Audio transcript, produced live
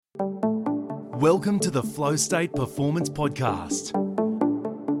Welcome to the Flow State Performance Podcast,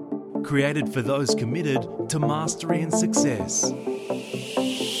 created for those committed to mastery and success.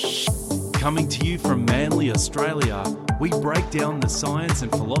 Coming to you from Manly, Australia, we break down the science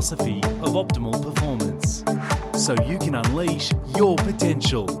and philosophy of optimal performance so you can unleash your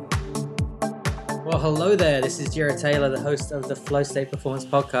potential. Well, hello there. This is Jiro, the host of the Flow State Performance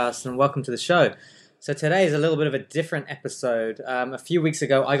Podcast, and welcome to the show. So today is a little bit of a different episode. A few weeks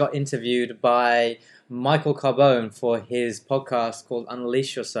ago, I got interviewed by Michael Carbone for his podcast called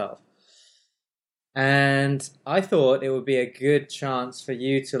Unleash Yourself. And I thought it would be a good chance for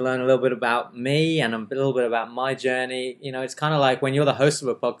you to learn a little bit about me and a little bit about my journey. You know, it's kind of like when you're the host of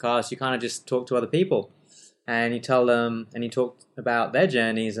a podcast, you kind of just talk to other people and you tell them and you talk about their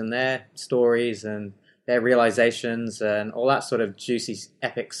journeys and their stories and their realizations and all that sort of juicy,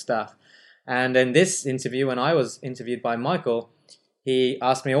 epic stuff. And in this interview, when I was interviewed by Michael, he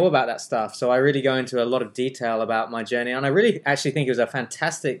asked me all about that stuff. So I really go into a lot of detail about my journey. And I really actually think he was a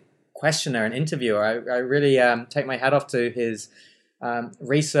fantastic questioner and interviewer. I really take my hat off to his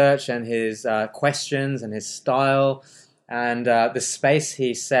research and his questions and his style and the space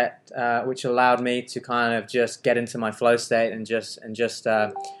he set, which allowed me to kind of just get into my flow state and just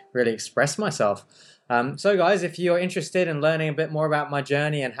really express myself. So guys, if you're interested in learning a bit more about my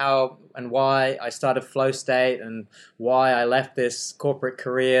journey and how and why I started Flow State and why I left this corporate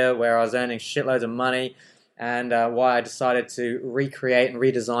career where I was earning shitloads of money and why I decided to recreate and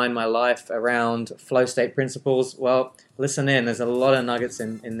redesign my life around Flow State principles, well, listen in. There's a lot of nuggets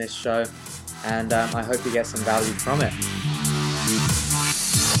in this show, and I hope you get some value from it.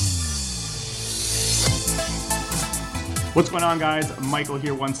 What's going on, guys? Michael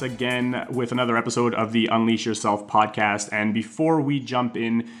here once again with another episode of the Unleash Yourself podcast. And before we jump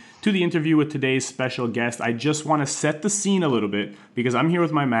in to the interview with today's special guest, I just want to set the scene a little bit because I'm here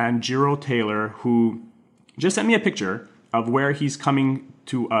with my man, Jiro Taylor, who just sent me a picture of where he's coming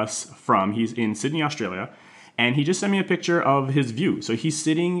to us from. He's in Sydney, Australia, and he just sent me a picture of his view. So he's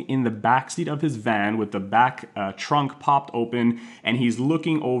sitting in the backseat of his van with the back trunk popped open, and he's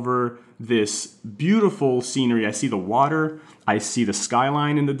looking over this beautiful scenery. I see the water. I see the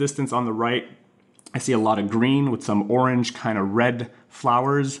skyline in the distance on the right. I see a lot of green with some orange kind of red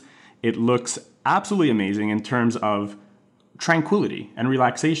flowers. It looks absolutely amazing in terms of tranquility and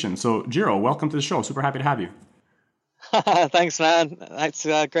relaxation. So Jiro, welcome to the show. Super happy to have you. Thanks, man. It's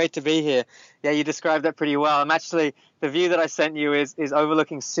great to be here. Yeah, you described that pretty well. The view that I sent you is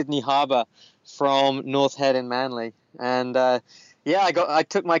overlooking Sydney Harbour from North Head in Manly. And I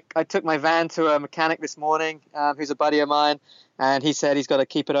took my van to a mechanic this morning, who's a buddy of mine, and he said he's got to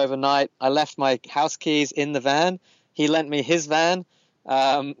keep it overnight. I left my house keys in the van. He lent me his van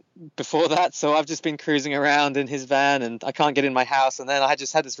before that, so I've just been cruising around in his van, and I can't get in my house. And then I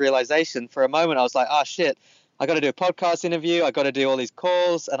just had this realization. For a moment, I was like, oh shit, I got to do a podcast interview. I got to do all these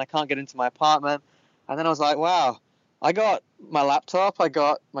calls, and I can't get into my apartment. And then I was like, wow, I got my laptop, I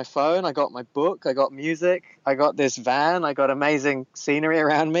got my phone, I got my book, I got music, I got this van, I got amazing scenery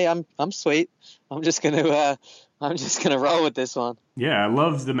around me. I'm sweet. I'm just gonna roll with this one. Yeah, I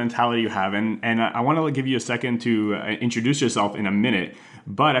love the mentality you have, and I want to give you a second to introduce yourself in a minute.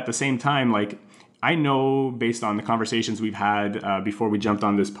 But at the same time, like, I know based on the conversations we've had before we jumped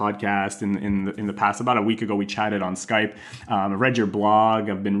on this podcast in the past, about a week ago, we chatted on Skype. I read your blog.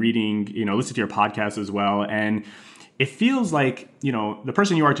 I've been reading, listened to your podcast as well, and it feels like, the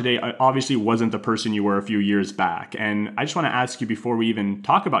person you are today obviously wasn't the person you were a few years back. And I just want to ask you, before we even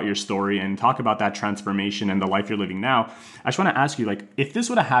talk about your story and talk about that transformation and the life you're living now, I just want to ask you, like, if this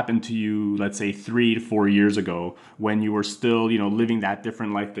would have happened to you, let's say 3 to 4 years ago, when you were still, living that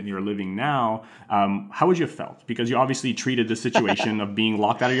different life than you're living now, how would you have felt? Because you obviously treated the situation of being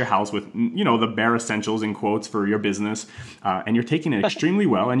locked out of your house with, the bare essentials in quotes for your business, and you're taking it extremely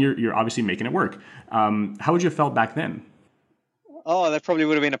well, and you're obviously making it work. How would you have felt back then? Oh, that probably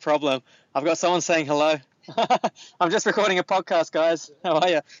would have been a problem. I've got someone saying hello. I'm just recording a podcast, guys. How are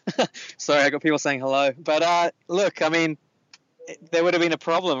you? Sorry, I got people saying hello. But look, I mean, there would have been a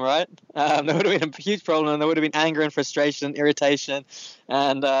problem, right? There would have been a huge problem, and there would have been anger and frustration, irritation,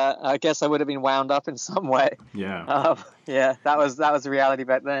 and I guess I would have been wound up in some way. Yeah. That was the reality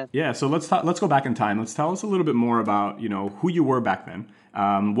back then. Yeah. So let's go back in time. Let's tell us a little bit more about who you were back then.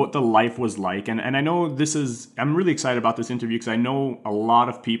 What the life was like. And I know I'm really excited about this interview because I know a lot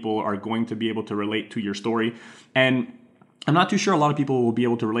of people are going to be able to relate to your story. And I'm not too sure a lot of people will be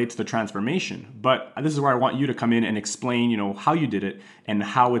able to relate to the transformation, but this is where I want you to come in and explain, how you did it and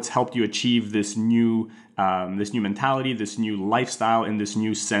how it's helped you achieve this new mentality, this new lifestyle, and this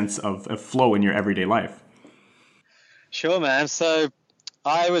new sense of flow in your everyday life. Sure, man. So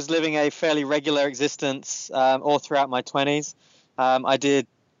I was living a fairly regular existence all throughout my 20s. I did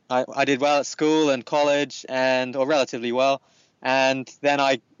well at school and college, or relatively well, and then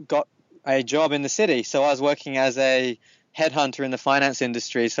I got a job in the city. So I was working as a headhunter in the finance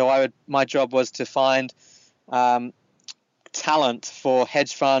industry. So my job was to find talent for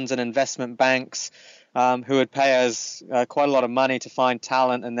hedge funds and investment banks who would pay us quite a lot of money to find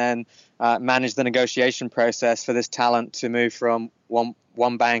talent, and then manage the negotiation process for this talent to move from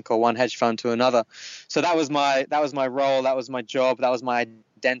one bank or one hedge fund to another. So that was my role, that was my job, that was my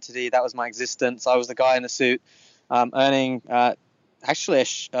identity, that was my existence. I was the guy in the suit, earning actually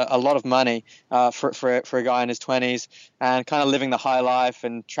a lot of money for a guy in his 20s, and kind of living the high life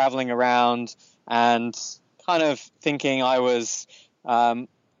and traveling around and kind of thinking I was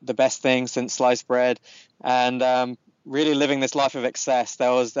the best thing since sliced bread, and really living this life of excess.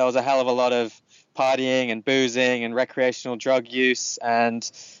 There was a hell of a lot of partying and boozing and recreational drug use, and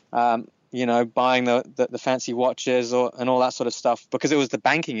buying the fancy watches and all that sort of stuff, because it was the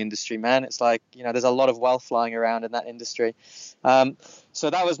banking industry, man. It's like, there's a lot of wealth flying around in that industry. So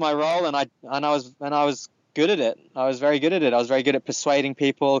that was my role, and I was good at it. I was very good at it. I was very good at persuading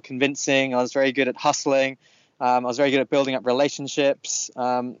people, convincing. I was very good at hustling. I was very good at building up relationships.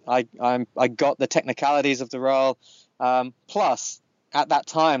 I got the technicalities of the role. Plus, at that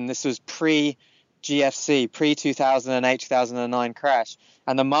time, this was pre-GFC, pre-2008, 2009 crash,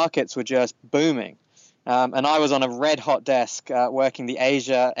 and the markets were just booming. And I was on a red-hot desk working the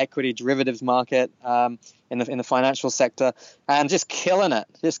Asia equity derivatives market in the financial sector, and just killing it.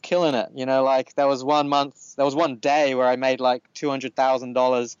 Like there was one day where I made like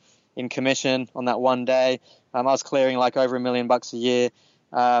 $200,000 in commission on that one day. I was clearing like over $1 million a year,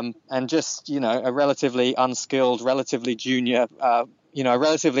 and just a relatively unskilled, relatively junior, I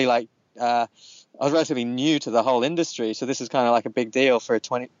was relatively new to the whole industry, so this is kind of like a big deal for a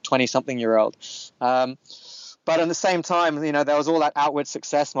 20-something-year-old. But at the same time, there was all that outward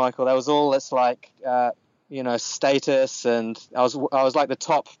success, Michael. There was all this like status, and I was like the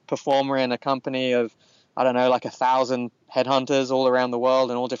top performer in a company of, I don't know, like 1,000 headhunters all around the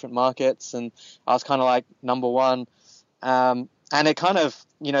world in all different markets, and I was kind of like number one. And it kind of,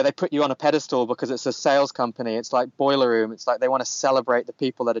 they put you on a pedestal because it's a sales company. It's like Boiler Room. It's like they want to celebrate the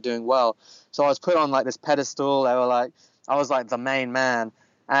people that are doing well. So I was put on like this pedestal. I was like the main man.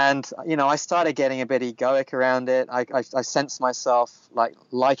 And, I started getting a bit egoic around it. I sensed myself like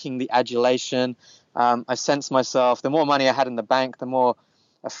liking the adulation. I sensed myself, the more money I had in the bank, the more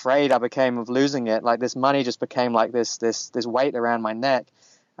afraid I became of losing it. Like this money just became like this weight around my neck.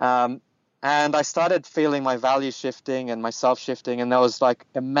 And I started feeling my value shifting and myself shifting, and there was like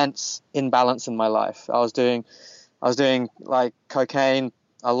immense imbalance in my life. I was doing like cocaine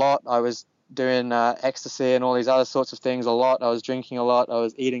a lot. I was doing ecstasy and all these other sorts of things a lot. I was drinking a lot. I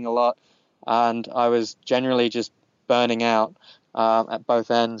was eating a lot, and I was generally just burning out at both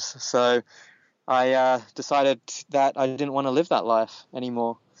ends. So I decided that I didn't want to live that life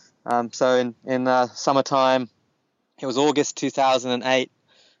anymore. So in summertime, it was August 2008.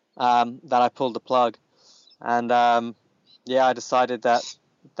 That I pulled the plug, and I decided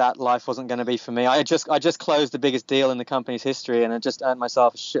that life wasn't going to be for me. I just closed the biggest deal in the company's history, and I just earned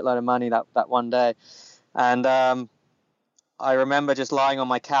myself a shitload of money that one day. And I remember just lying on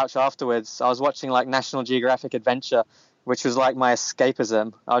my couch afterwards. I was watching like National Geographic Adventure, which was like my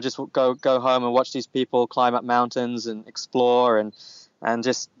escapism. I would just go home and watch these people climb up mountains and explore and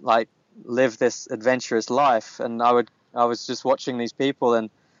just like live this adventurous life. And I was just watching these people,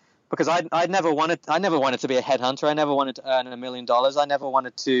 and because I never wanted to be a headhunter. I never wanted to earn $1 million. I never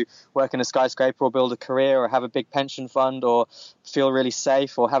wanted to work in a skyscraper or build a career or have a big pension fund or feel really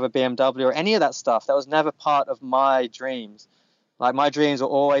safe or have a BMW or any of that stuff. That was never part of my dreams. Like my dreams were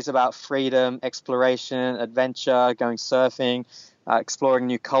always about freedom, exploration, adventure, going surfing, exploring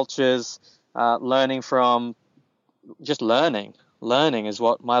new cultures, learning from just learning. Learning is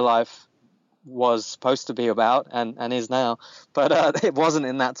what my life was supposed to be about and is now, but it wasn't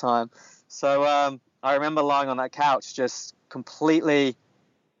in that time. So I remember lying on that couch just completely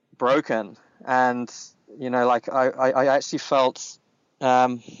broken, and like I actually felt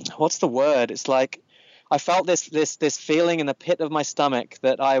what's the word, it's like I felt this feeling in the pit of my stomach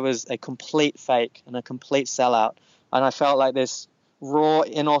that I was a complete fake and a complete sellout, and I felt like this raw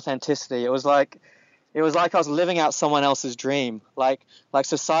inauthenticity. It was like I was living out someone else's dream. Like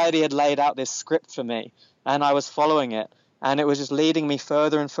society had laid out this script for me, and I was following it. And it was just leading me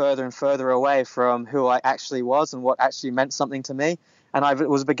further and further and further away from who I actually was and what actually meant something to me. And I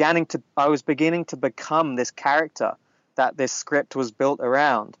was beginning to become this character that this script was built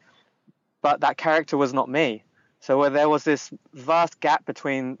around. But that character was not me. So where there was this vast gap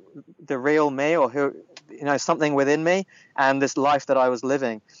between the real me, or who, something within me, and this life that I was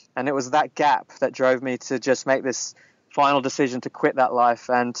living. And it was that gap that drove me to just make this final decision to quit that life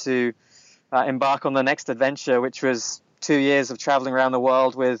and to embark on the next adventure, which was 2 years of traveling around the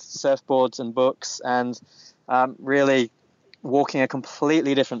world with surfboards and books, and really walking a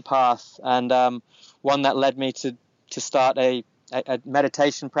completely different path, and one that led me to start a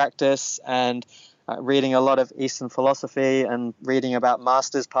meditation practice, and reading a lot of Eastern philosophy, and reading about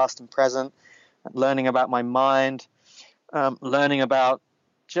masters past and present, learning about my mind, learning about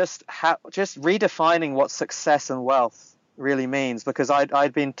just redefining what success and wealth really means, because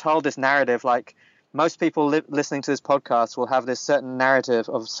I'd been told this narrative, like most people listening to this podcast will have this certain narrative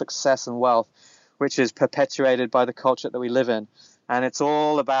of success and wealth, which is perpetuated by the culture that we live in. And it's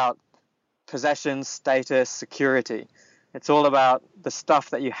all about possessions, status, security. It's all about the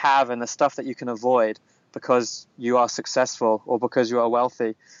stuff that you have and the stuff that you can avoid because you are successful or because you are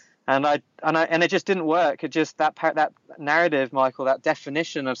wealthy. And it just didn't work. It just, that narrative, Michael, that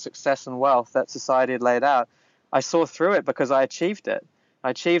definition of success and wealth that society had laid out, I saw through it because I achieved it.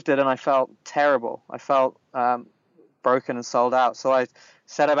 And I felt terrible. I felt broken and sold out. So I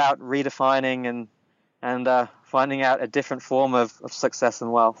set about redefining and finding out a different form of success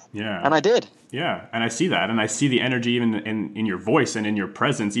and wealth. Yeah. And I did. Yeah, and I see that, and I see the energy even in your voice and in your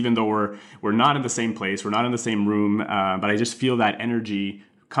presence, even though we're not in the same place, we're not in the same room, but I just feel that energy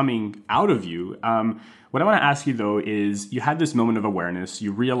coming out of you. What I want to ask you, though, is you had this moment of awareness.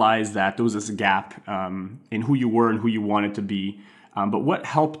 You realized that there was this gap in who you were and who you wanted to be. But what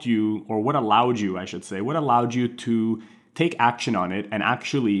helped you, or what allowed you, I should say, what allowed you to take action on it and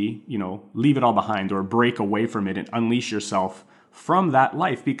actually, leave it all behind or break away from it and unleash yourself from that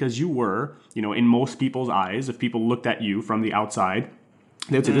life? Because you were, in most people's eyes, if people looked at you from the outside,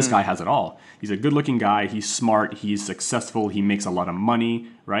 they'd say, this guy has it all. He's a good-looking guy. He's smart. He's successful. He makes a lot of money,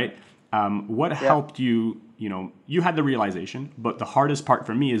 right? What helped you, you had the realization, but the hardest part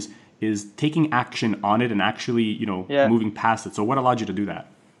for me is taking action on it and actually, moving past it. So what allowed you to do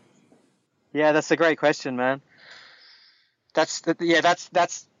that? Yeah, that's a great question, man. That's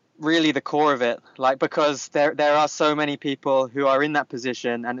really the core of it. Like, because there are so many people who are in that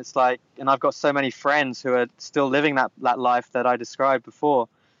position, and it's like, and I've got so many friends who are still living that life that I described before.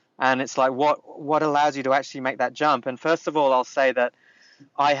 And it's like, what allows you to actually make that jump? And first of all, I'll say that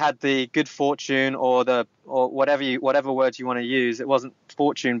I had the good fortune, or whatever words you want to use. It wasn't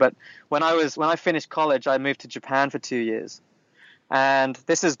fortune, but when I finished college, I moved to Japan for 2 years. And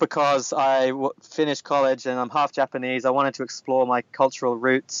this is because I finished college and I'm half Japanese. I wanted to explore my cultural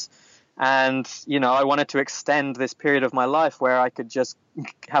roots. And, I wanted to extend this period of my life where I could just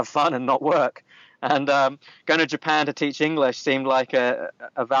have fun and not work. And going to Japan to teach English seemed like a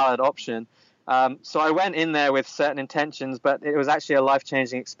valid option. So I went in there with certain intentions, but it was actually a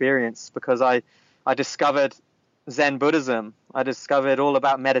life-changing experience because I discovered Zen Buddhism. I discovered all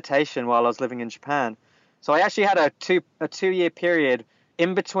about meditation while I was living in Japan. So I actually had a 2-year period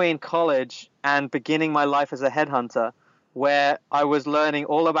in between college and beginning my life as a headhunter, where I was learning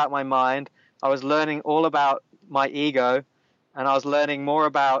all about my mind, I was learning all about my ego, and I was learning more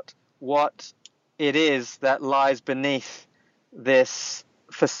about what it is that lies beneath this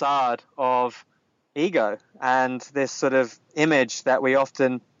facade of ego and this sort of image that we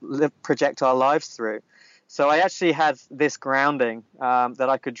often project our lives through. So I actually had this grounding that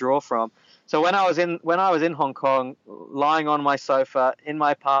I could draw from. So when I was in Hong Kong, lying on my sofa in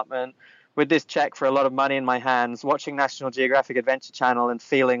my apartment with this check for a lot of money in my hands, watching National Geographic Adventure Channel and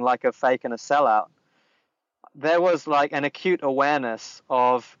feeling like a fake and a sellout, there was like an acute awareness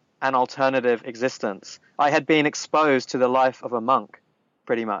of an alternative existence. I had been exposed to the life of a monk,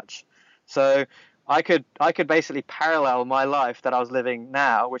 pretty much. So I could basically parallel my life that I was living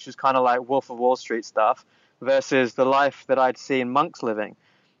now, which is kind of like Wolf of Wall Street stuff, versus the life that I'd seen monks living.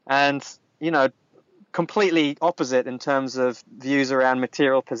 And, completely opposite in terms of views around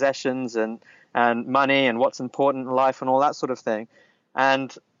material possessions and money and what's important in life and all that sort of thing.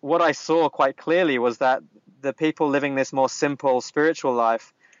 And what I saw quite clearly was that the people living this more simple spiritual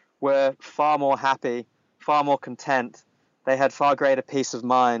life were far more happy, far more content. They had far greater peace of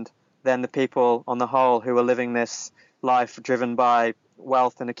mind than the people on the whole who were living this life driven by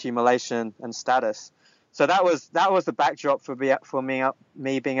wealth and accumulation and status. So that was the backdrop for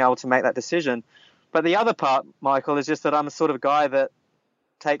me being able to make that decision. But the other part, Michael, is just that I'm a sort of guy that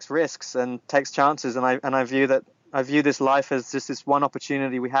takes risks and takes chances, and I view this life as just this one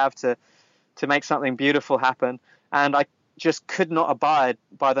opportunity we have to make something beautiful happen. And I just could not abide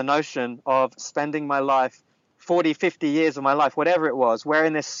by the notion of spending my life, 40, 50 years of my life, whatever it was,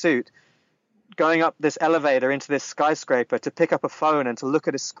 wearing this suit, going up this elevator into this skyscraper to pick up a phone and to look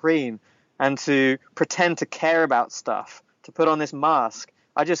at a screen and to pretend to care about stuff, to put on this mask.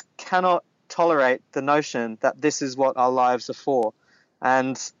 I just cannot tolerate the notion that this is what our lives are for.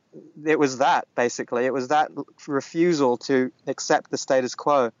 And it was that, basically. It was that refusal to accept the status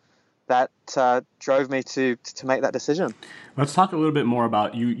quo that drove me to make that decision. Let's talk a little bit more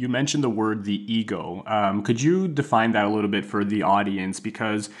about, you mentioned the word the ego. Could you define that a little bit for the audience?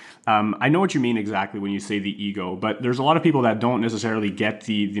 Because I know what you mean exactly when you say the ego, but there's a lot of people that don't necessarily get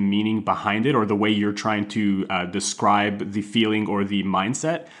the meaning behind it or the way you're trying to describe the feeling or the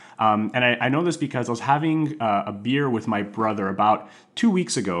mindset. And I know this because I was having a beer with my brother about 2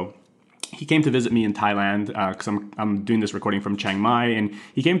 weeks ago. He came to visit me in Thailand because I'm doing this recording from Chiang Mai, and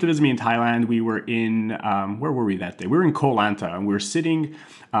he came to visit me in Thailand. We were in where were we that day? We were in Koh Lanta, and we were sitting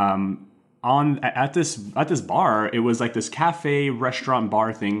at this bar. It was like this cafe restaurant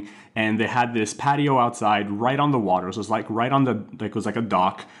bar thing, and they had this patio outside right on the water. So it was like right on it was like a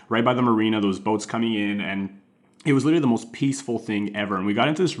dock right by the marina. Those boats coming in, and it was literally the most peaceful thing ever. And we got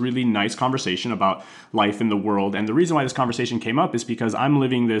into this really nice conversation about life in the world. And the reason why this conversation came up is because I'm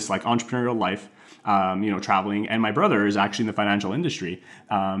living this like entrepreneurial life, traveling, and my brother is actually in the financial industry.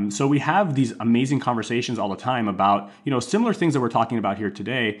 So we have these amazing conversations all the time about, similar things that we're talking about here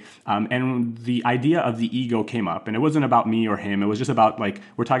today. And the idea of the ego came up, and it wasn't about me or him. It was just about like,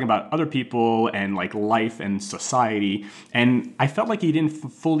 we're talking about other people and like life and society. And I felt like he didn't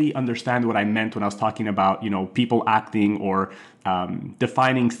fully understand what I meant when I was talking about, people acting or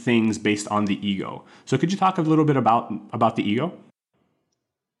defining things based on the ego. So could you talk a little bit about the ego?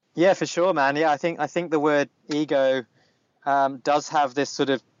 Yeah, for sure, man. Yeah, I think the word ego does have this sort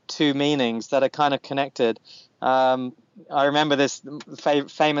of two meanings that are kind of connected. I remember this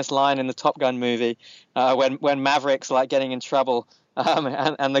famous line in the Top Gun movie when Maverick's like getting in trouble,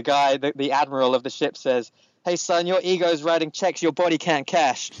 and the guy, the admiral of the ship, says, "Hey son, your ego's writing checks your body can't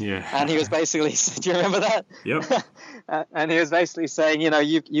cash." Yeah. And he was basically, do you remember that? Yep. And he was basically saying,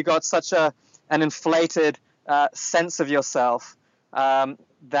 you got such an inflated sense of yourself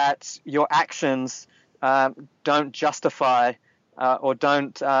that your actions don't justify or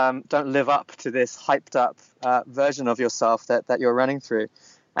don't live up to this hyped up version of yourself that you're running through.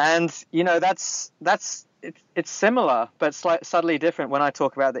 And it's similar but subtly different when I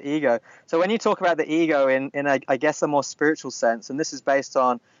talk about the ego. So when you talk about the ego in I guess a more spiritual sense, and this is based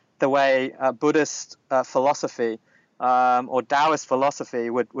on the way Buddhist philosophy or Taoist philosophy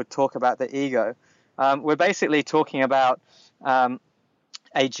would talk about the ego, we're basically talking about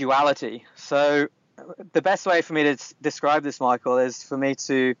a duality. So the best way for me to describe this, Michael, is for me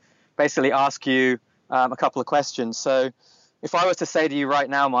to basically ask you a couple of questions. So if I was to say to you right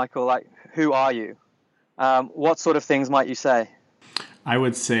now, Michael, like, who are you? What sort of things might you say? I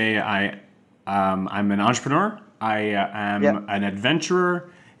would say I'm an entrepreneur, I am an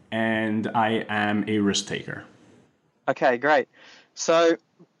adventurer, and I am a risk taker. Okay, great. So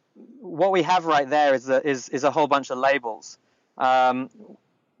what we have right there is a whole bunch of labels,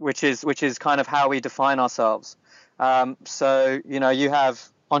 which is kind of how we define ourselves. So you have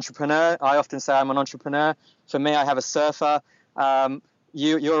entrepreneur. I often say I'm an entrepreneur. For me, I have a surfer.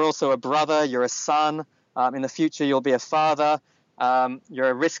 You're also a brother. You're a son. In the future, you'll be a father. You're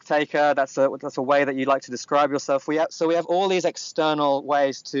a risk taker. That's a way that you like to describe yourself. We have all these external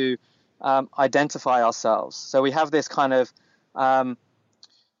ways to identify ourselves. So we have this kind of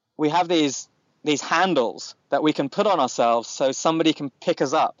we have these handles that we can put on ourselves, so somebody can pick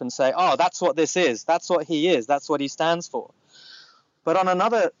us up and say, "Oh, that's what this is. That's what he is. That's what he stands for." But on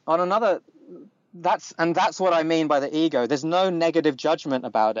another, that's what I mean by the ego. There's no negative judgment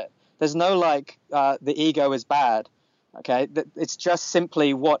about it. There's no the ego is bad. Okay, it's just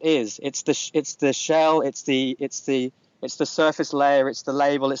simply what is. It's the shell. It's the surface layer. It's the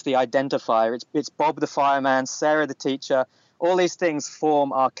label. It's the identifier. It's Bob the fireman, Sarah the teacher. All these things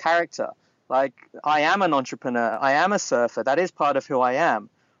form our character. Like, I am an entrepreneur. I am a surfer. That is part of who I am,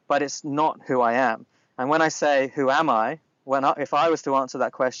 but it's not who I am. And when I say who am I, if I was to answer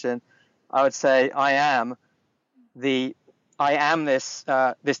that question, I would say I am this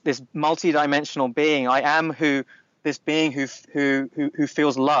multidimensional being. I am this being who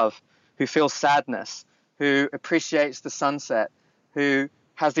feels love, who feels sadness, who appreciates the sunset, who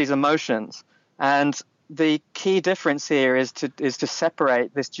has these emotions. And the key difference here is to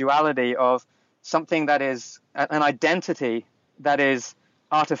separate this duality of something that is an identity that is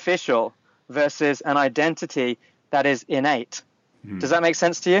artificial versus an identity that is innate. Does that make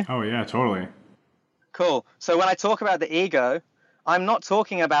sense to you? Oh yeah, totally. Cool. So when I talk about the ego, I'm not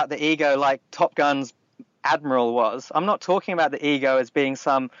talking about the ego like Top Gun's admiral was. I'm not talking about the ego as being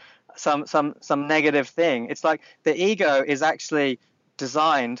some some negative thing. It's like the ego is actually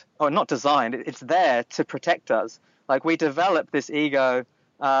designed, or not designed, it's there to protect us. Like we develop this ego,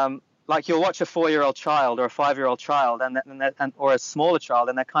 like you'll watch a 4-year-old child or a 5-year-old child or a smaller child,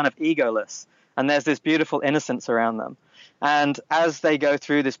 and they're kind of egoless, and there's this beautiful innocence around them. And as they go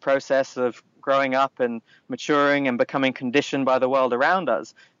through this process of growing up and maturing and becoming conditioned by the world around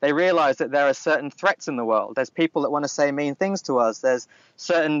us, they realize that there are certain threats in the world. There's people that want to say mean things to us. There's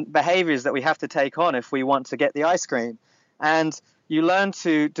certain behaviors that we have to take on if we want to get the ice cream. And you learn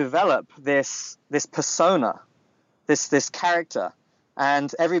to develop this persona, this character.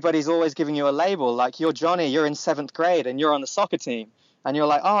 And everybody's always giving you a label, like you're Johnny, you're in 7th grade and you're on the soccer team. And you're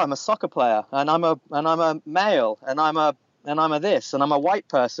like, oh, I'm a soccer player, and I'm a male, and I'm a this, and I'm a white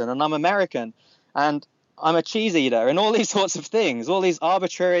person, and I'm American, and I'm a cheese eater, and all these sorts of things, all these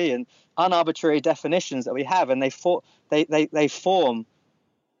arbitrary and unarbitrary definitions that we have, and they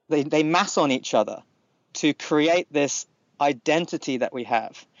mass on each other to create this identity that we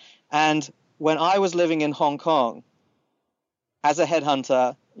have. And when I was living in Hong Kong as a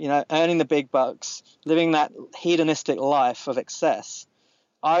headhunter, earning the big bucks, living that hedonistic life of excess,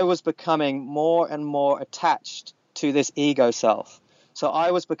 I was becoming more and more attached to this ego self. So I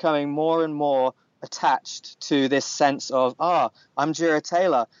was becoming more and more attached to this sense of, I'm Jiro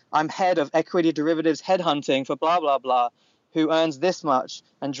Taylor. I'm head of equity derivatives headhunting for blah, blah, blah, who earns this much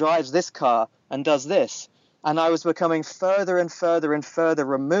and drives this car and does this. And I was becoming further and further and further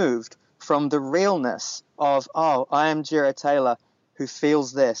removed from the realness of, I am Jiro Taylor, who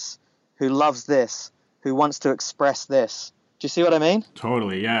feels this, who loves this, who wants to express this. Do you see what I mean?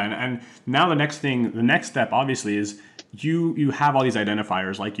 Totally, yeah. And now the next step, obviously, is you have all these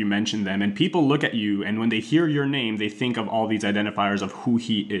identifiers, like you mentioned them, and people look at you, and when they hear your name, they think of all these identifiers of who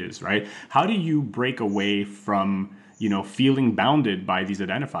he is, right? How do you break away from, feeling bounded by these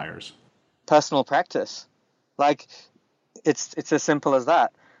identifiers? Personal practice. Like, it's as simple as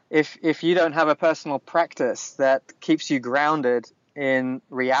that. If you don't have a personal practice that keeps you grounded in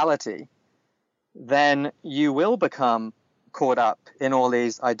reality, then you will become caught up in all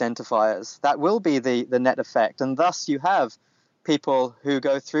these identifiers. That will be the net effect. And thus you have people who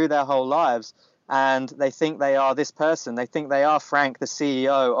go through their whole lives and they think they are this person. They think they are Frank, the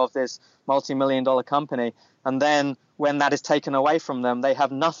CEO of this multi-million-dollar company. And then when that is taken away from them, they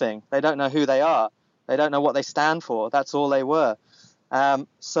have nothing. They don't know who they are. They don't know what they stand for. That's all they were.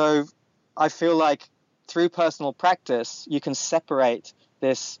 So I feel like through personal practice, you can separate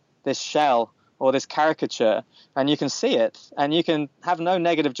this shell or this caricature, and you can see it, and you can have no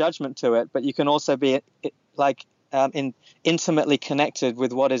negative judgment to it, but you can also be intimately connected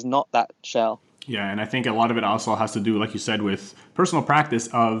with what is not that shell. Yeah, and I think a lot of it also has to do, like you said, with personal practice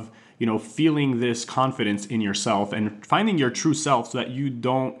of, feeling this confidence in yourself and finding your true self so that you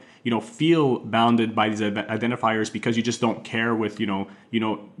don't, feel bounded by these identifiers because you just don't care with, you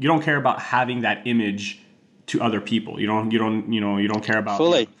don't care about having that image to other people. You don't care about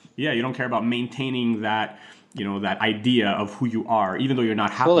fully. You don't care about maintaining that, that idea of who you are, even though you're not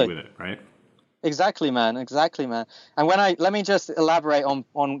happy fully. with it, right? Exactly, man. And let me just elaborate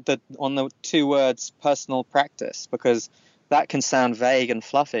on the two words personal practice, because that can sound vague and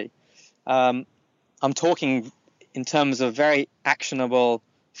fluffy. I'm talking in terms of very actionable,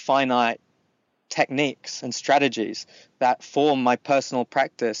 finite techniques and strategies that form my personal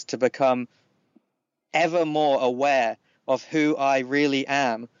practice to become ever more aware of who I really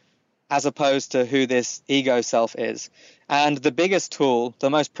am, as opposed to who this ego self is. And the biggest tool, the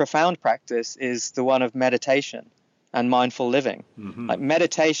most profound practice, is the one of meditation and mindful living. Mm-hmm. Like,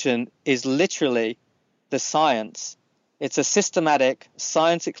 meditation is literally the science. It's a systematic,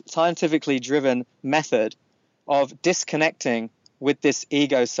 scientifically driven method of disconnecting with this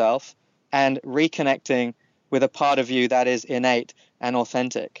ego self and reconnecting with a part of you that is innate and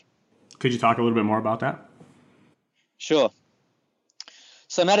authentic. Could you talk a little bit more about that? Sure.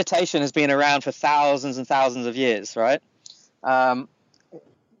 So meditation has been around for thousands and thousands of years, right? And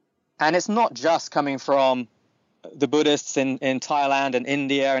it's not just coming from the Buddhists in Thailand and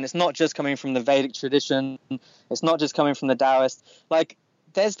India, and it's not just coming from the Vedic tradition. It's not just coming from the Taoists. Like,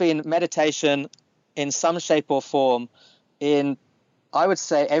 there's been meditation in some shape or form in, I would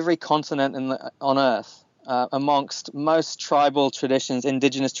say, every continent on Earth. Amongst most tribal traditions,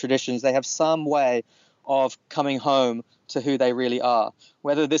 indigenous traditions, they have some way of coming home to who they really are.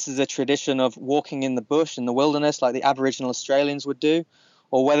 Whether this is a tradition of walking in the bush, in the wilderness, like the Aboriginal Australians would do,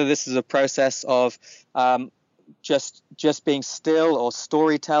 or whether this is a process of just being still, or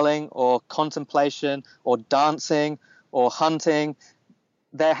storytelling, or contemplation, or dancing, or hunting.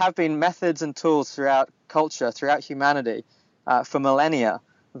 There have been methods and tools throughout culture, throughout humanity, for millennia,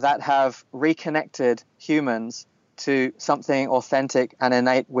 that have reconnected humans to something authentic and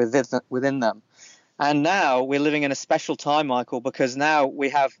innate within them. And now we're living in a special time, Michael, because now we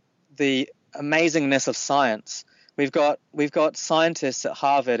have the amazingness of science. We've got scientists at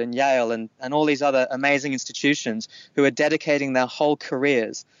Harvard and Yale and all these other amazing institutions who are dedicating their whole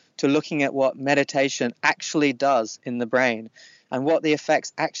careers to looking at what meditation actually does in the brain and what the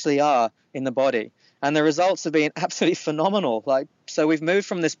effects actually are in the body. And the results have been absolutely phenomenal. So we've moved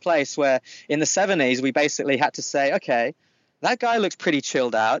from this place where in the 70s, we basically had to say, okay, that guy looks pretty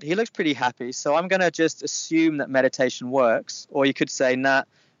chilled out. He looks pretty happy. So I'm going to just assume that meditation works. Or you could say, nah,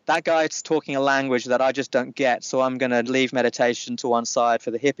 that guy's talking a language that I just don't get. So I'm going to leave meditation to one side for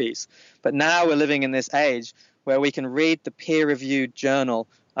the hippies. But now we're living in this age where we can read the peer-reviewed journal.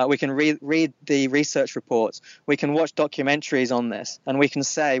 We can read the research reports. We can watch documentaries on this. And we can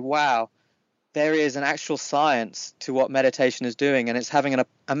say, wow, there is an actual science to what meditation is doing, and it's having an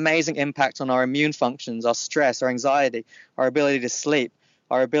amazing impact on our immune functions, our stress, our anxiety, our ability to sleep,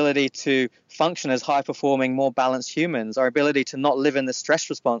 our ability to function as high-performing, more balanced humans, our ability to not live in the stress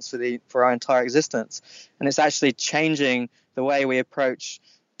response for our entire existence. And it's actually changing the way we approach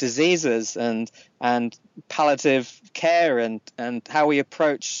diseases and palliative care and how we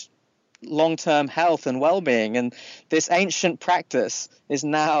approach long-term health and well-being. And this ancient practice is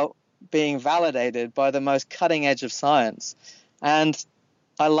now being validated by the most cutting edge of science. And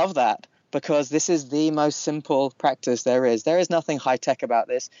I love that because this is the most simple practice there is. There is nothing high-tech about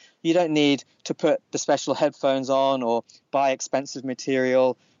this. You don't need to put the special headphones on or buy expensive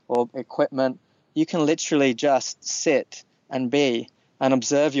material or equipment. You can literally just sit and be and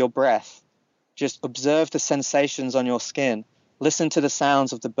observe your breath. Just observe the sensations on your skin. Listen to the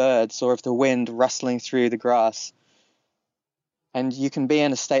sounds of the birds or of the wind rustling through the grass. And you can be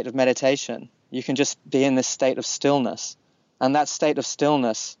in a state of meditation. You can just be in this state of stillness. And that state of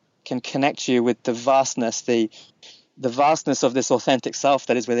stillness can connect you with the vastness, the vastness of this authentic self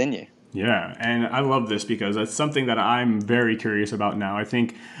that is within you. Yeah, and I love this because that's something that I'm very curious about now.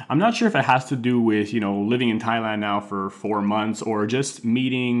 I'm not sure if it has to do with, living in Thailand now for 4 months or just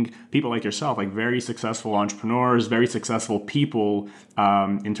meeting people like yourself, like very successful entrepreneurs, very successful people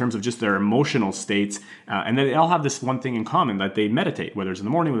in terms of just their emotional states. And they all have this one thing in common, that they meditate, whether it's in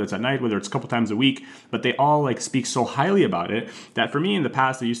the morning, whether it's at night, whether it's a couple times a week, but they all speak so highly about it that for me in the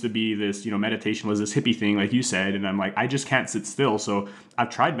past, it used to be this, meditation was this hippie thing, like you said, and I'm like, I just can't sit still. So I've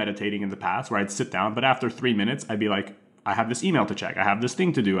tried meditating in the past where I'd sit down, but after 3 minutes, I'd be like, I have this email to check. I have this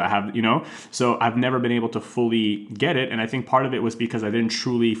thing to do. So I've never been able to fully get it. And I think part of it was because I didn't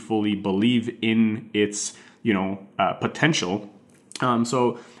truly fully believe in its, potential.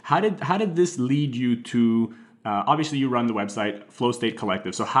 So how did this lead you to, obviously you run the website Flow State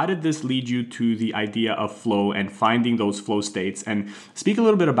Collective. So how did this lead you to the idea of flow and finding those flow states? And speak a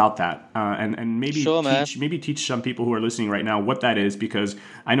little bit about that, and maybe teach some people who are listening right now what that is, because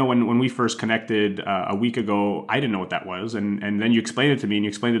I know when we first connected a week ago, I didn't know what that was, and then you explained it to me, and you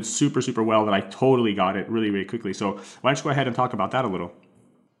explained it super, super well that I totally got it really, really quickly. So why don't you go ahead and talk about that a little?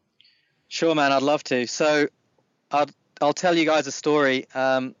 Sure, man, I'd love to. So I'll tell you guys a story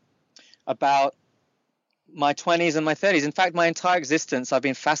about my 20s and my 30s. In fact, my entire existence, I've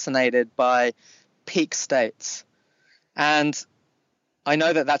been fascinated by peak states. And I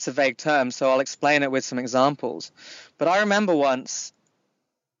know that that's a vague term, so I'll explain it with some examples. But I remember once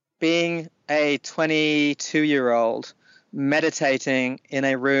being a 22-year-old meditating in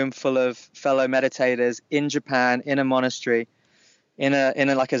a room full of fellow meditators in Japan, in a monastery, in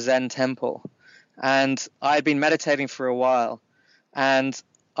a like a Zen temple. And I'd been meditating for a while. And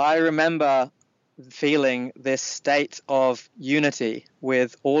I remember feeling this state of unity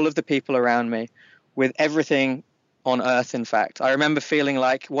with all of the people around me, with everything on earth, in fact. I remember feeling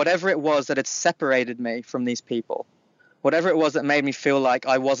like whatever it was that had separated me from these people, whatever it was that made me feel like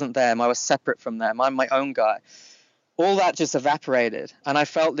I wasn't them, I was separate from them, I'm my own guy, all that just evaporated. And I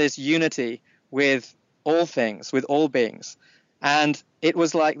felt this unity with all things, with all beings. And it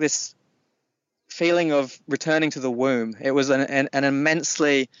was like this feeling of returning to the womb. It was an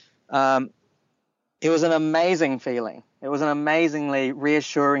immensely... it was an amazing feeling. It was an amazingly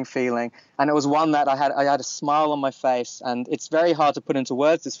reassuring feeling. And it was one that I had a smile on my face. And it's very hard to put into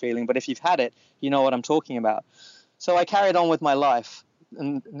words, this feeling, but if you've had it, you know what I'm talking about. So I carried on with my life.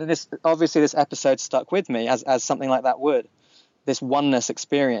 And this episode stuck with me as something like that would, this oneness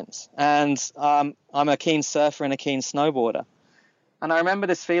experience. And I'm a keen surfer and a keen snowboarder. And I remember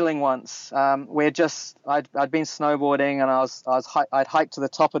this feeling once. I'd been snowboarding, and I'd hiked to the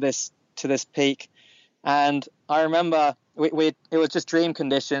top of this peak. And I remember it was just dream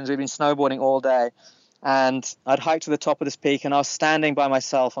conditions. We'd been snowboarding all day. And I'd hiked to the top of this peak, and I was standing by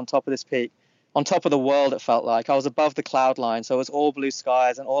myself on top of this peak, on top of the world. It felt like I was above the cloud line, so it was all blue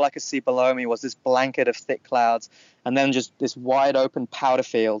skies, and all I could see below me was this blanket of thick clouds, and then just this wide open powder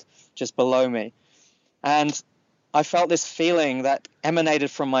field just below me. And I felt this feeling that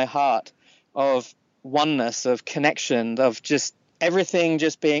emanated from my heart of oneness, of connection, of just everything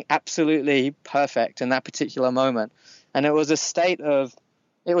just being absolutely perfect in that particular moment. And it was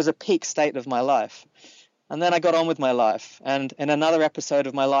a peak state of my life. And then I got on with my life. And in another episode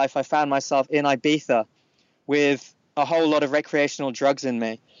of my life, I found myself in Ibiza with a whole lot of recreational drugs in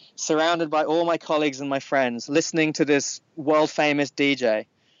me, surrounded by all my colleagues and my friends, listening to this world famous DJ.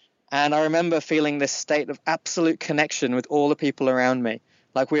 And I remember feeling this state of absolute connection with all the people around me.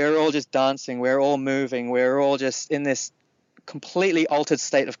 Like we were all just dancing, we were all moving, we were all just in this completely altered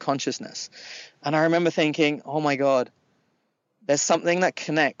state of consciousness. And I remember thinking, oh my God, there's something that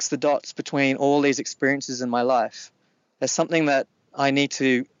connects the dots between all these experiences in my life. There's something that I need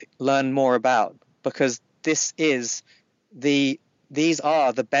to learn more about, because these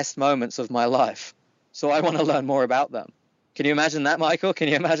are the best moments of my life. So I want to learn more about them. Can you imagine that, Michael? Can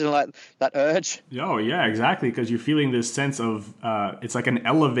you imagine like that urge? Oh, yeah, exactly. Because you're feeling this sense of it's like an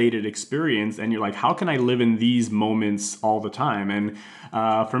elevated experience, and you're like, how can I live in these moments all the time? And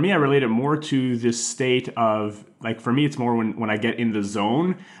for me, I relate it more to this state of, like, for me, it's more when I get in the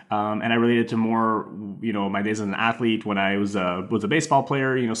zone. And I relate it to more, my days as an athlete when I was a baseball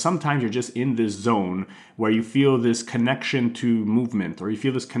player. Sometimes you're just in this zone where you feel this connection to movement, or you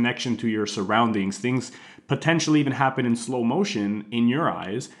feel this connection to your surroundings. Things potentially even happen in slow motion in your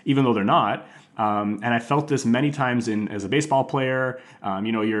eyes, even though they're not. And I felt this many times as a baseball player. When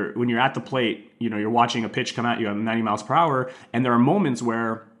you're at the plate, you're watching a pitch come at you at 90 miles per hour, and there are moments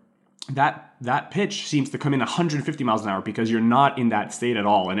where that pitch seems to come in 150 miles an hour because you're not in that state at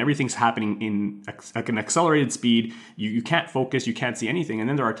all, and everything's happening in like an accelerated speed. You can't focus, you can't see anything. And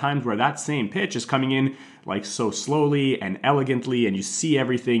then there are times where that same pitch is coming in like so slowly and elegantly, and you see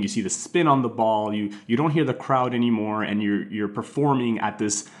everything. You see the spin on the ball. You don't hear the crowd anymore, and you're performing at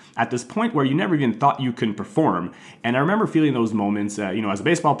this point where you never even thought you can perform. And I remember feeling those moments, as a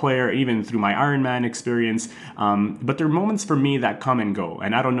baseball player, even through my Ironman experience. But there are moments for me that come and go,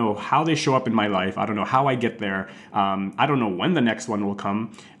 and I don't know how they show up in my life. I don't know how I get there. I don't know when the next one will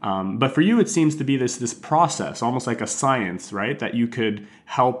come. But for you, it seems to be this process, almost like a science, right? That you could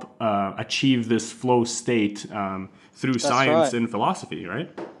help achieve this flow state through science and philosophy, right?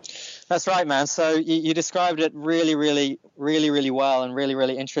 That's right, man. So you described it really, really, really, really well, and really,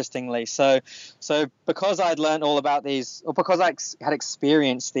 really interestingly. So because I'd learned all about these, or because I had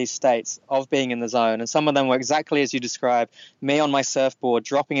experienced these states of being in the zone, and some of them were exactly as you described, me on my surfboard,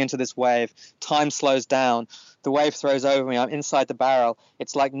 dropping into this wave, time slows down, the wave throws over me, I'm inside the barrel.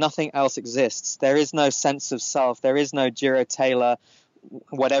 It's like nothing else exists. There is no sense of self. There is no Jiro Taylor,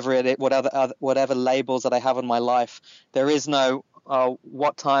 whatever it is, whatever labels that I have on my life. There is no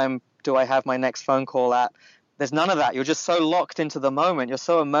what time do I have my next phone call at? There's none of that. You're just so locked into the moment. You're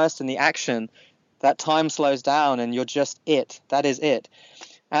so immersed in the action that time slows down, and you're just it. That is it.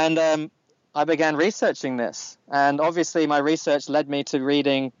 And I began researching this. And obviously my research led me to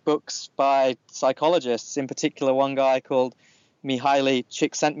reading books by psychologists, in particular one guy called Mihaly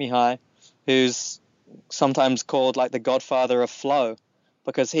Csikszentmihalyi, who's sometimes called like the godfather of flow,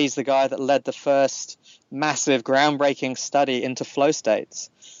 because he's the guy that led the first massive groundbreaking study into flow states.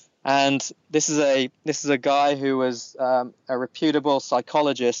 And this is a guy who was a reputable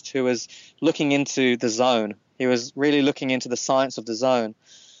psychologist who was looking into the zone. He was really looking into the science of the zone.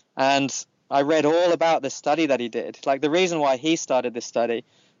 And I read all about this study that he did. Like, the reason why he started this study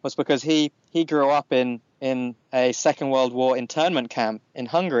was because he grew up in a Second World War internment camp in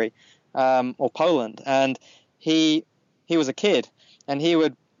Hungary or Poland. And he was a kid, and he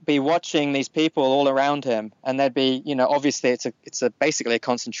would be watching these people all around him, and there'd be, obviously it's basically a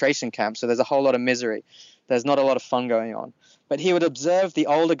concentration camp, so there's a whole lot of misery. There's not a lot of fun going on. But he would observe the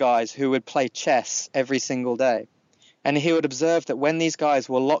older guys who would play chess every single day. And he would observe that when these guys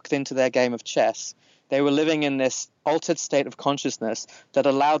were locked into their game of chess, they were living in this altered state of consciousness that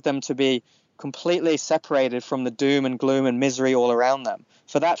allowed them to be completely separated from the doom and gloom and misery all around them.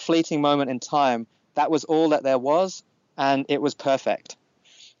 For that fleeting moment in time, that was all that there was, and it was perfect.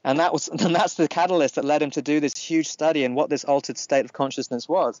 And that's the catalyst that led him to do this huge study in what this altered state of consciousness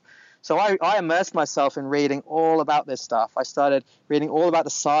was. So I immersed myself in reading all about this stuff. I started reading all about the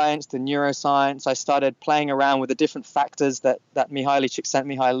science, the neuroscience. I started playing around with the different factors that Mihaly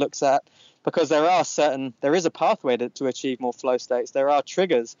Csikszentmihalyi looks at, because there is a pathway to achieve more flow states. There are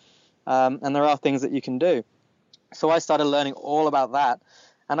triggers, and there are things that you can do. So I started learning all about that.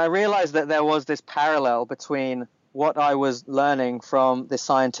 And I realized that there was this parallel between what I was learning from the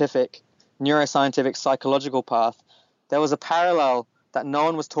neuroscientific psychological path. There was a parallel that no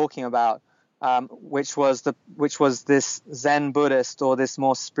one was talking about, which was this Zen Buddhist, or this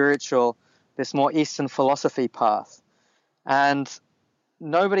more spiritual, this more Eastern philosophy path. And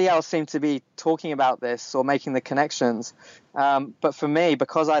nobody else seemed to be talking about this or making the connections. But for me,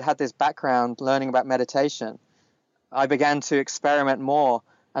 because I'd had this background learning about meditation, I began to experiment more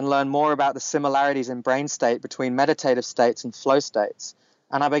and learn more about the similarities in brain state between meditative states and flow states.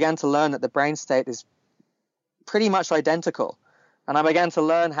 And I began to learn that the brain state is pretty much identical. And I began to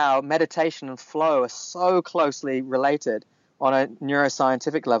learn how meditation and flow are so closely related on a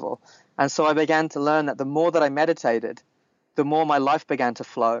neuroscientific level. And so I began to learn that the more that I meditated, the more my life began to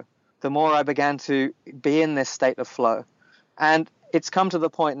flow, the more I began to be in this state of flow. And it's come to the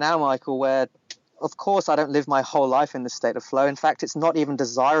point now, Michael, where of course I don't live my whole life in this state of flow. In fact, it's not even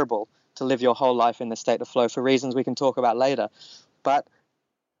desirable to live your whole life in this state of flow for reasons we can talk about later. But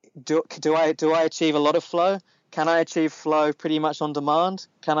do I achieve a lot of flow? Can I achieve flow pretty much on demand?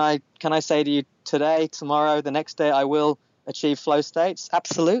 Can I say to you today, tomorrow, the next day I will achieve flow states?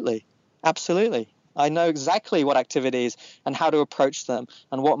 Absolutely. Absolutely. I know exactly what activities and how to approach them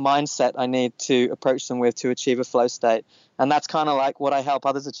and what mindset I need to approach them with to achieve a flow state. And that's kind of like what I help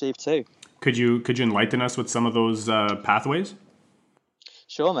others achieve too. Could you enlighten us with some of those pathways?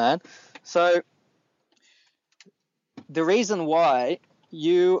 Sure, man. So the reason why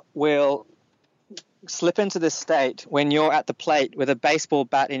you will slip into this state when you're at the plate with a baseball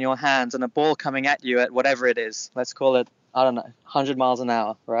bat in your hands and a ball coming at you at whatever it is, let's call it, 100 miles an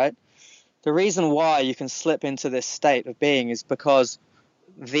hour, right? The reason why you can slip into this state of being is because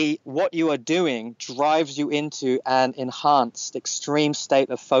what you are doing drives you into an enhanced, extreme state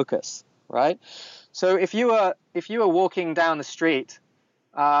of focus, right? So if you were walking down the street,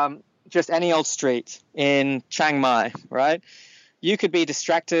 just any old street in Chiang Mai, right? You could be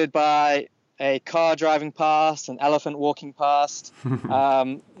distracted by a car driving past, an elephant walking past,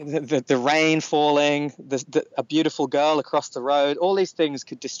 the rain falling, a beautiful girl across the road. All these things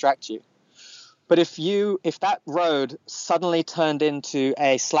could distract you. But if that road suddenly turned into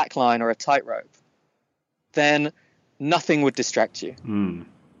a slack line or a tightrope, then nothing would distract you.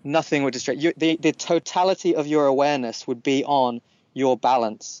 Nothing would distract you. The totality of your awareness would be on your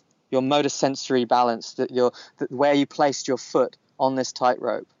balance, your motor sensory balance, where you placed your foot on this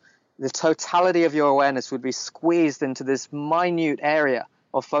tightrope. The totality of your awareness would be squeezed into this minute area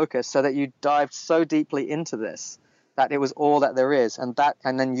of focus so that you dived so deeply into this that it was all that there is, and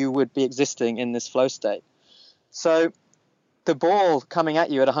then you would be existing in this flow state. So the ball coming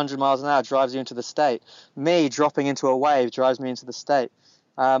at you at 100 miles an hour drives you into the state. Me dropping into a wave drives me into the state.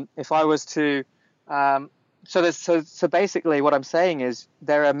 If I was to so basically what I'm saying is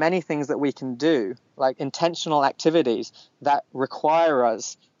there are many things that we can do, like intentional activities that require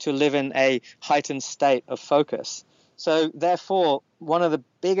us to live in a heightened state of focus. So therefore, one of the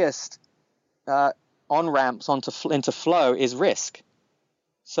biggest on-ramps into flow is risk.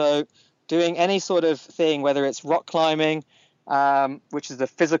 So doing any sort of thing, whether it's rock climbing, which is a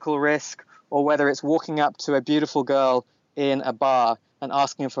physical risk, or whether it's walking up to a beautiful girl in a bar and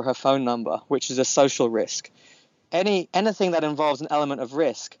asking for her phone number, which is a social risk. Anything that involves an element of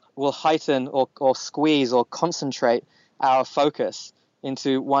risk will heighten or squeeze or concentrate our focus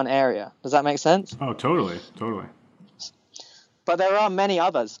into one area. Does that make sense? Oh, totally. But there are many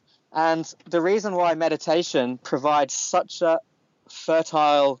others. And the reason why meditation provides such a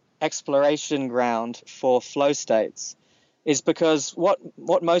fertile exploration ground for flow states is because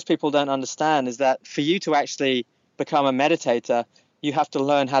what most people don't understand is that for you to actually become a meditator, you have to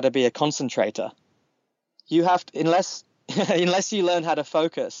learn how to be a concentrator. You have to, unless you learn how to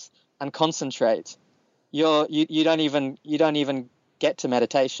focus and concentrate, you don't even get to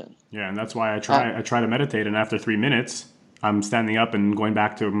meditation. Yeah, and that's why I try to meditate, and after 3 minutes, I'm standing up and going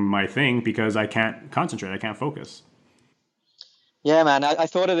back to my thing because I can't concentrate, I can't focus. Yeah, man. I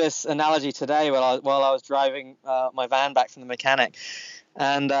thought of this analogy today while I was driving my van back from the mechanic,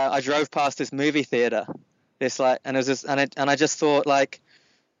 and I drove past this movie theater. And I just thought like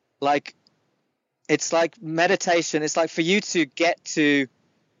it's like meditation. It's like for you to get to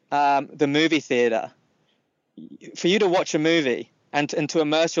the movie theater, for you to watch a movie and to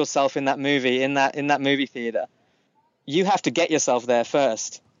immerse yourself in that movie in that movie theater, you have to get yourself there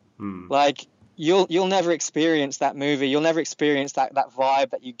first. Like you'll never experience that movie. You'll never experience that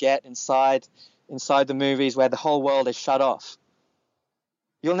vibe that you get inside the movies where the whole world is shut off.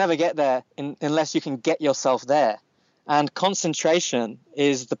 You'll never get there unless you can get yourself there. And concentration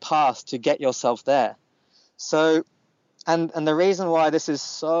is the path to get yourself there. So And the reason why this is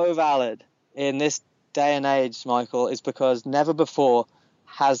so valid in this day and age, Michael, is because never before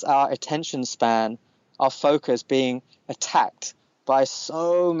has our attention span, our focus being attacked by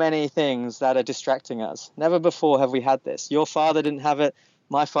so many things that are distracting us. Never before have we had this. Your father didn't have it.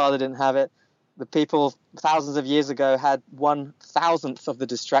 My father didn't have it. The people thousands of years ago had 1,000th of the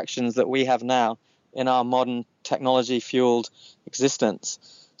distractions that we have now in our modern technology-fueled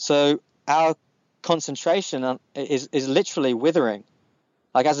existence. So our concentration is literally withering.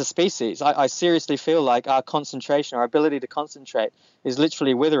 Like, as a species, I seriously feel like our concentration, our ability to concentrate, is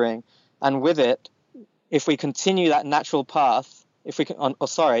literally withering. And with it, if we continue that natural path, if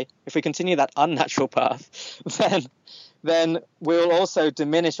we continue that unnatural path, then we'll also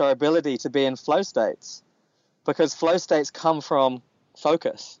diminish our ability to be in flow states, because flow states come from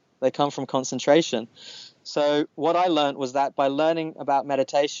focus. They come from concentration. So what I learned was that by learning about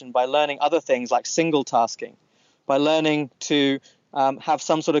meditation, by learning other things like single tasking, by learning to have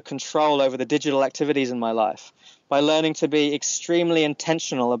some sort of control over the digital activities in my life, by learning to be extremely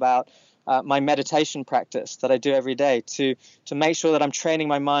intentional about my meditation practice that I do every day, to make sure that I'm training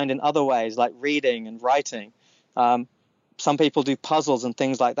my mind in other ways like reading and writing. Some people do puzzles and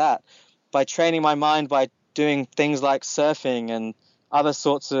things like that. By training my mind by doing things like surfing and other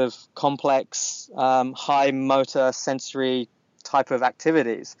sorts of complex, high motor sensory type of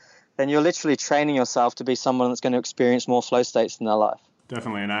activities, then you're literally training yourself to be someone that's going to experience more flow states in their life.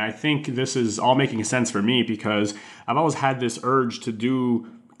 Definitely. And I think this is all making sense for me because I've always had this urge to do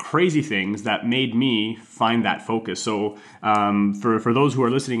crazy things that made me find that focus. So for those who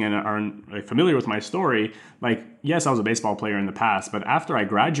are listening and are familiar with my story, like, yes, I was a baseball player in the past, but after I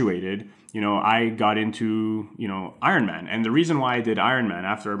graduated, I got into, Ironman. And the reason why I did Ironman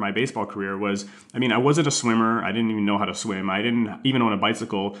after my baseball career was, I wasn't a swimmer. I didn't even know how to swim. I didn't even own a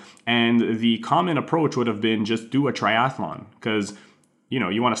bicycle. And the common approach would have been just do a triathlon because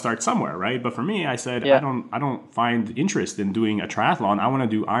you want to start somewhere, right? But for me, I said, I don't find interest in doing a triathlon. I want to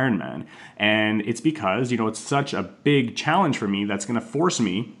do Ironman. And it's because, it's such a big challenge for me that's going to force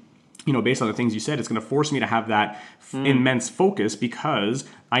me, based on the things you said, it's going to force me to have that immense focus because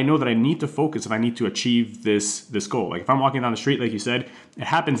I know that I need to focus if I need to achieve this goal. Like if I'm walking down the street, like you said, it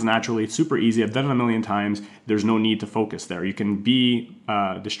happens naturally. It's super easy. I've done it a million times. There's no need to focus there. You can be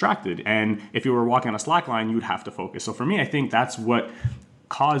distracted. And if you were walking on a slack line, you would have to focus. So for me, I think that's what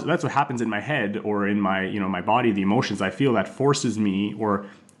happens in my head or in my, my body, the emotions I feel that forces me or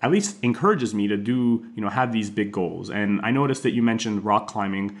at least encourages me to do, have these big goals. And I noticed that you mentioned rock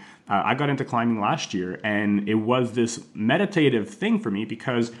climbing. I got into climbing last year and it was this meditative thing for me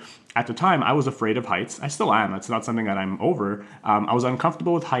because at the time I was afraid of heights. I still am. That's not something that I'm over. I was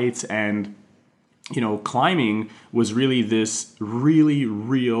uncomfortable with heights and, climbing was really this really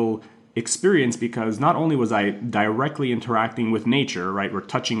real experience because not only was I directly interacting with nature, right? We're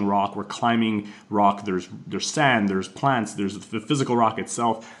touching rock, we're climbing rock, there's sand, there's plants, there's the physical rock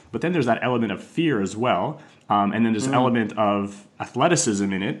itself, but then there's that element of fear as well. And then there's element of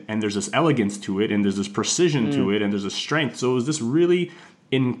athleticism in it, and there's this elegance to it, and there's this precision to it, and there's a strength. So it was this really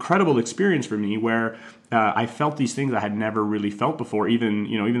incredible experience for me where I felt these things I had never really felt before, even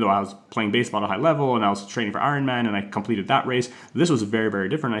though I was playing baseball at a high level and I was training for Ironman and I completed that race. This was very, very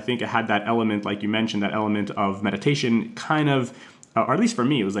different. I think it had that element, like you mentioned, that element of meditation kind of, or at least for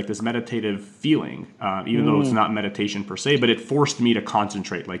me, it was like this meditative feeling, even though it's not meditation per se, but it forced me to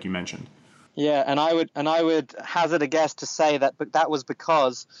concentrate, like you mentioned. Yeah, and I would hazard a guess to say that that was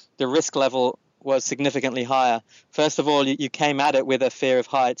because the risk level was significantly higher. First of all, you came at it with a fear of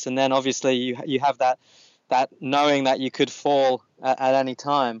heights, and then obviously you have that knowing that you could fall at any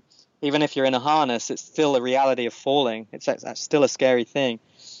time. Even if you're in a harness, it's still a reality of falling. That's still a scary thing.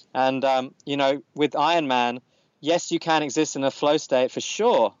 And with Ironman, yes, you can exist in a flow state for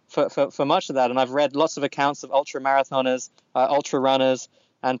sure for much of that. And I've read lots of accounts of ultra marathoners, ultra runners,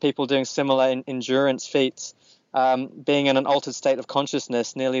 and people doing similar endurance feats, being in an altered state of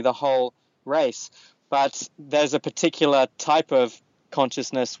consciousness nearly the whole race. But there's a particular type of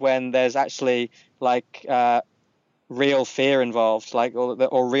consciousness when there's actually like real fear involved, like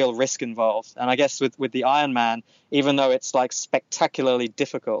or real risk involved. And I guess with the Ironman, even though it's like spectacularly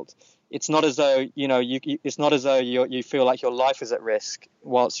difficult, it's not as though it's not as though you feel like your life is at risk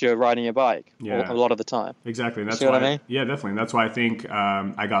whilst you're riding your bike. A lot of the time. Exactly. That's why, what I mean? Yeah, definitely. That's why I think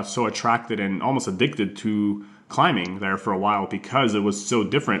I got so attracted and almost addicted to climbing there for a while because it was so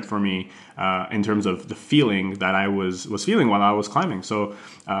different for me in terms of the feeling that I was feeling while I was climbing. So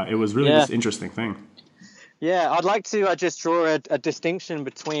it was really this interesting thing. Yeah, I'd like to just draw a distinction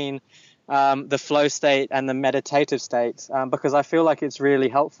between the flow state and the meditative state because I feel like it's really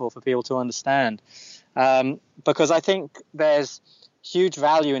helpful for people to understand. Because I think there's huge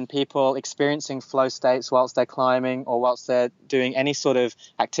value in people experiencing flow states whilst they're climbing or whilst they're doing any sort of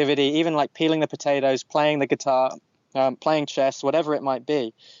activity, even like peeling the potatoes, playing the guitar, playing chess, whatever it might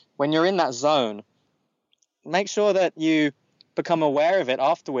be. When you're in that zone, make sure that you become aware of it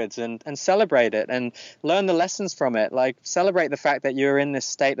afterwards and celebrate it and learn the lessons from it. Like, celebrate the fact that you're in this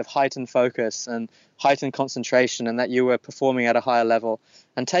state of heightened focus and heightened concentration and that you were performing at a higher level,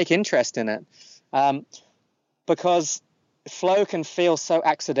 and take interest in it. Because flow can feel so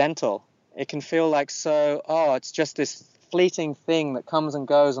accidental. It can feel like it's just this fleeting thing that comes and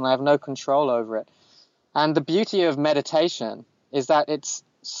goes and I have no control over it. And the beauty of meditation is that it's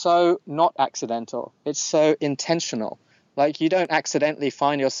so not accidental. It's so intentional. Like, you don't accidentally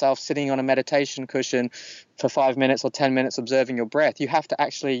find yourself sitting on a meditation cushion for 5 minutes or 10 minutes observing your breath. You have to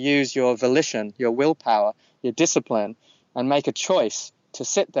actually use your volition, your willpower, your discipline, and make a choice to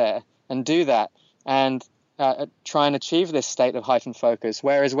sit there and do that and try and achieve this state of heightened focus.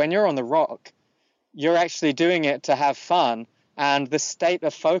 Whereas when you're on the rock, you're actually doing it to have fun, and the state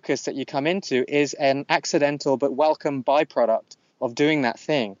of focus that you come into is an accidental but welcome byproduct of doing that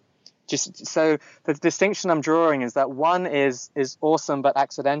thing. Just so the distinction I'm drawing is that one is awesome but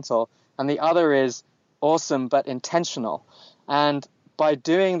accidental, and the other is awesome but intentional. And by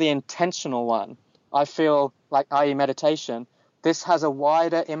doing the intentional one, I feel like, i.e. meditation, this has a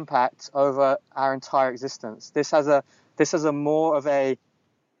wider impact over our entire existence. This has a more of a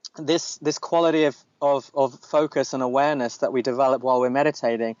this quality of focus and awareness that we develop while we're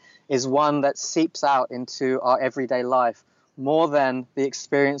meditating is one that seeps out into our everyday life more than the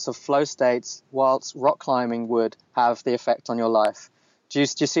experience of flow states whilst rock climbing would have the effect on your life. Do you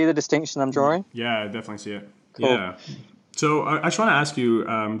see the distinction I'm drawing? Yeah, I definitely see it. Cool. Yeah. So I just want to ask you,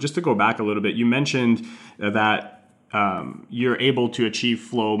 just to go back a little bit, you mentioned that you're able to achieve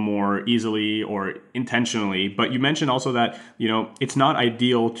flow more easily or intentionally, but you mentioned also that, it's not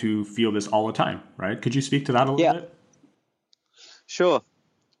ideal to feel this all the time, right? Could you speak to that a little bit? Sure.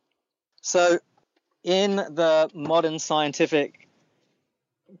 So in the modern scientific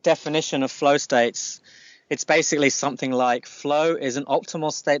definition of flow states, it's basically something like flow is an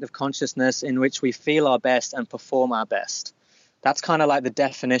optimal state of consciousness in which we feel our best and perform our best. That's kind of like the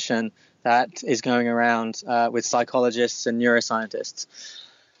definition that is going around with psychologists and neuroscientists.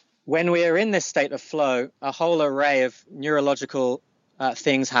 When we are in this state of flow, a whole array of neurological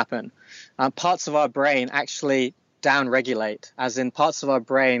things happen. Parts of our brain actually downregulate, as in parts of our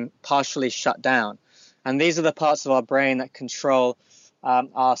brain partially shut down. And these are the parts of our brain that control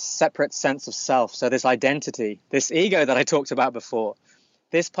our separate sense of self. So this identity, this ego that I talked about before,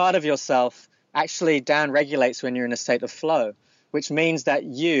 this part of yourself actually downregulates when you're in a state of flow, which means that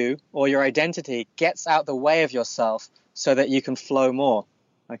you or your identity gets out the way of yourself so that you can flow more.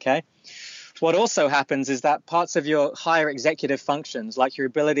 Okay? What also happens is that parts of your higher executive functions, like your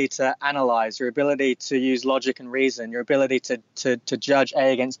ability to analyze, your ability to use logic and reason, your ability to judge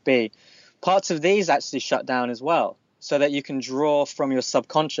A against B, parts of these actually shut down as well, so that you can draw from your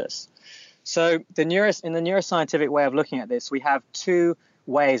subconscious. So in the neuroscientific way of looking at this, we have two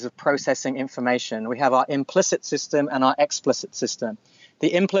ways of processing information. We have our implicit system and our explicit system.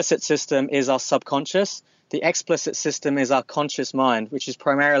 The implicit system is our subconscious. The explicit system is our conscious mind, which is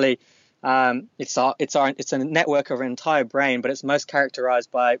primarily it's a network of our entire brain, but it's most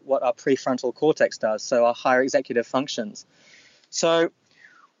characterized by what our prefrontal cortex does, so our higher executive functions. So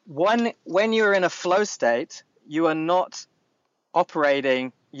when you're in a flow state, you are not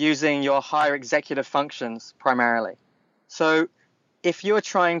operating using your higher executive functions primarily. So if you're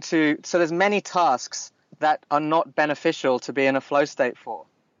so there's many tasks that are not beneficial to be in a flow state for.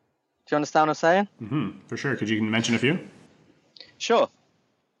 Do you understand what I'm saying? Mm-hmm, for sure. Could you mention a few? Sure.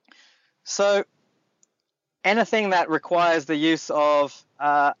 So anything that requires the use of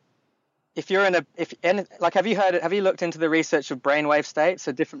have you looked into the research of brainwave states?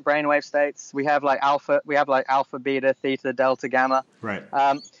 So different brainwave states. We have like alpha, beta, theta, delta, gamma. Right.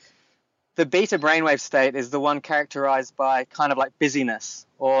 The beta brainwave state is the one characterized by kind of like busyness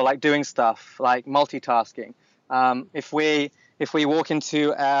or like doing stuff, like multitasking. If we walk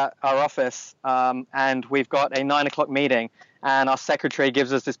into our office and we've got a 9 o'clock meeting and our secretary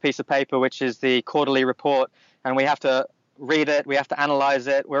gives us this piece of paper, which is the quarterly report, and we have to read it, we have to analyze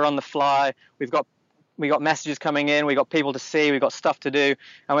it, we're on the fly, we got messages coming in, we got people to see, we got stuff to do,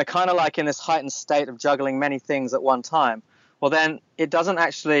 and we're kind of like in this heightened state of juggling many things at one time. Well, then it doesn't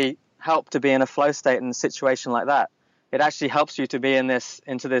actually help to be in a flow state in a situation like that. It actually helps you to be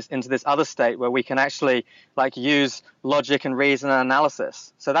into this other state where we can actually like use logic and reason and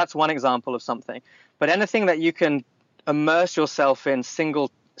analysis. So that's one example of something. But anything that you can immerse yourself in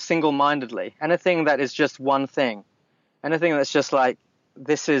single-mindedly, anything that is just one thing, anything that's just like,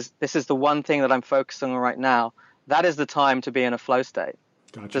 this is the one thing that I'm focusing on right now, that is the time to be in a flow state.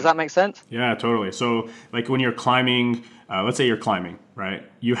 Gotcha. Does that make sense? Yeah, totally. So like when you're climbing, let's say you're climbing, right?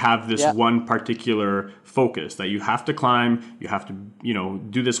 You have this one particular focus that you have to climb. You have to,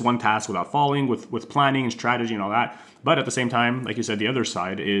 do this one task without falling, with planning and strategy and all that. But at the same time, like you said, the other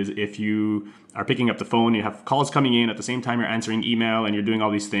side is if you are picking up the phone, you have calls coming in at the same time you're answering email and you're doing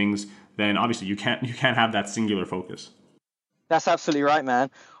all these things, then obviously you can't have that singular focus. That's absolutely right, man.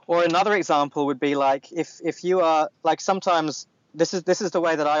 Or another example would be like if you are like, sometimes this is the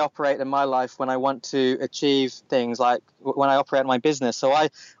way that I operate in my life when I want to achieve things, like when I operate my business. So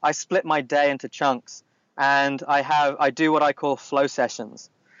I split my day into chunks, and I do what I call flow sessions.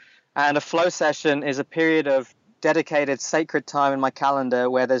 And a flow session is a period of dedicated sacred time in my calendar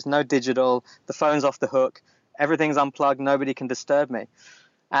where there's no digital, the phone's off the hook, everything's unplugged, nobody can disturb me.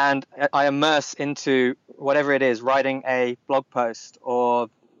 And I immerse into whatever it is, writing a blog post or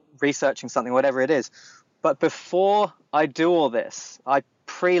researching something, whatever it is. But before I do all this, I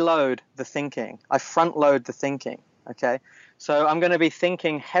preload the thinking. I front load the thinking. Okay, so I'm going to be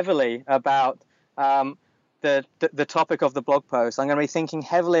thinking heavily about the topic of the blog post. I'm going to be thinking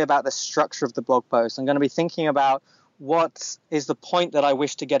heavily about the structure of the blog post. I'm going to be thinking about what is the point that I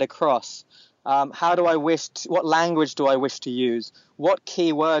wish to get across. What language do I wish to use? What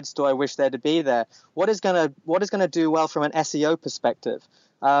keywords do I wish there to be there? What is going to do well from an SEO perspective?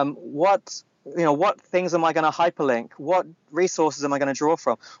 What things am I going to hyperlink? What resources am I going to draw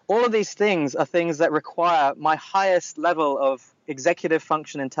from? All of these things are things that require my highest level of executive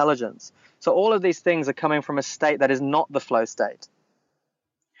function intelligence. So all of these things are coming from a state that is not the flow state.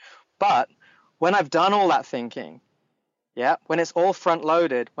 But when I've done all that thinking, when it's all front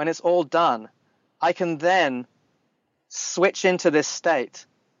loaded, when it's all done, I can then switch into this state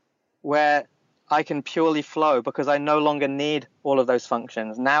where I can purely flow, because I no longer need all of those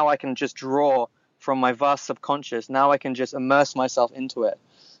functions. Now I can just draw from my vast subconscious. Now I can just immerse myself into it.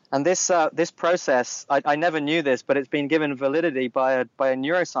 And this process, I never knew this, but it's been given validity by a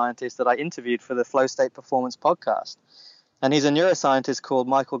neuroscientist that I interviewed for the Flow State Performance podcast. And he's a neuroscientist called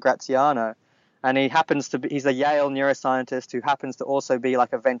Michael Graziano. And he's a Yale neuroscientist who happens to also be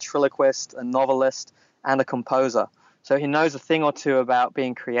like a ventriloquist, a novelist, and a composer. So he knows a thing or two about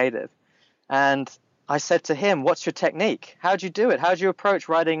being creative. And I said to him, what's your technique? How'd you do it? How'd you approach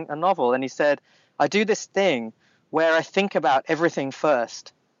writing a novel? And he said, I do this thing where I think about everything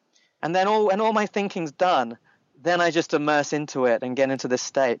first. And then when all my thinking's done, then I just immerse into it and get into this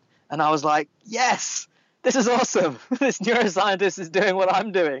state. And I was like, yes, this is awesome. This neuroscientist is doing what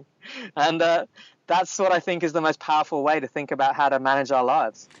I'm doing. And that's what I think is the most powerful way to think about how to manage our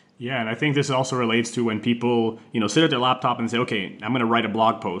lives. Yeah, and I think this also relates to when people, sit at their laptop and say, okay, I'm going to write a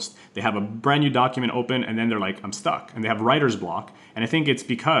blog post. They have a brand new document open, and then they're like, I'm stuck. And they have writer's block. And I think it's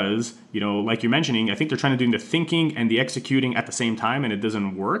because, like you're mentioning, I think they're trying to do the thinking and the executing at the same time, and it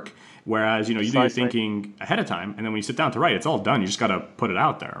doesn't work. Whereas, you do your thinking ahead of time, and then when you sit down to write, it's all done. You just got to put it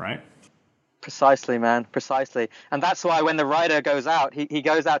out there, right? Precisely, man, precisely. And that's why when the writer goes out, he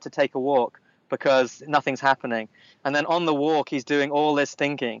goes out to take a walk because nothing's happening. And then on the walk, he's doing all this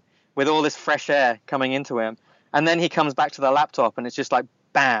thinking with all this fresh air coming into him. And then he comes back to the laptop and it's just like,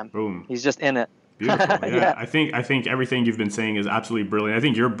 bam, boom. He's just in it. Beautiful. Yeah. I think everything you've been saying is absolutely brilliant. I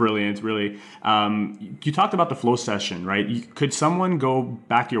think you're brilliant, really. You talked about the flow session, right? Could someone go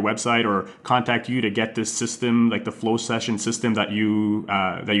back to your website or contact you to get this system, like the flow session system that you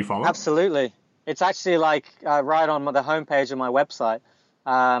follow? Absolutely. It's actually like right on the homepage of my website.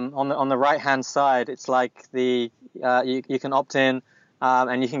 On the right hand side, it's like you can opt in.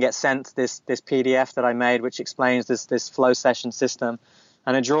 And you can get sent this PDF that I made, which explains this flow session system,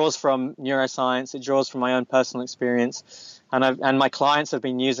 and it draws from neuroscience. It draws from my own personal experience, and my clients have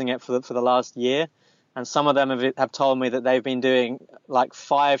been using it for the last year, and some of them have told me that they've been doing like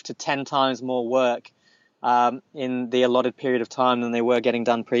 5 to 10 times more work in the allotted period of time than they were getting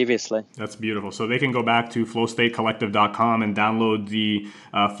done previously. That's beautiful. So they can go back to flowstatecollective.com and download the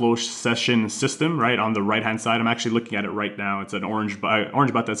flow session system right on the right-hand side. I'm actually looking at it right now. It's an orange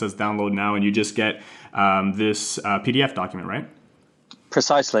button that says download now, and you just get this PDF document, right?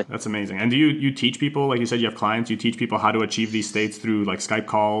 Precisely. That's amazing. And do you teach people, like you said, you have clients, you teach people how to achieve these states through like Skype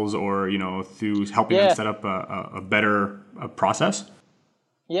calls or, through helping them set up a better process?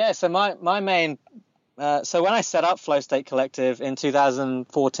 Yeah. So my main... So when I set up Flow State Collective in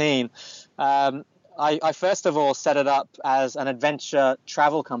 2014, I first of all set it up as an adventure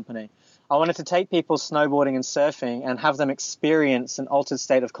travel company. I wanted to take people snowboarding and surfing and have them experience an altered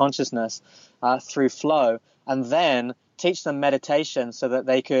state of consciousness through flow, and then teach them meditation so that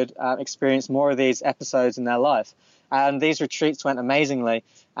they could experience more of these episodes in their life. And these retreats went amazingly,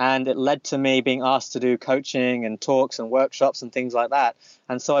 and it led to me being asked to do coaching and talks and workshops and things like that.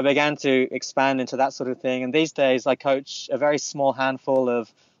 And so I began to expand into that sort of thing. And these days I coach a very small handful of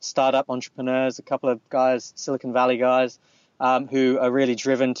startup entrepreneurs, a couple of guys, Silicon Valley guys, who are really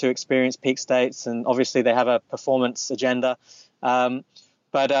driven to experience peak states, and obviously they have a performance agenda.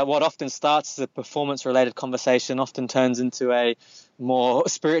 But what often starts as a performance-related conversation often turns into a more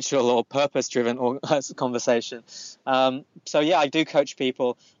spiritual or purpose-driven conversation. So yeah, I do coach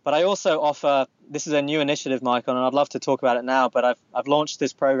people, but I also offer. This is a new initiative, Michael, and I'd love to talk about it now. But I've launched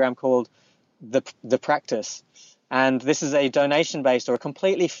this program called the Practice, and this is a donation-based or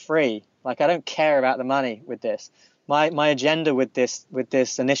completely free. Like, I don't care about the money with this. My agenda with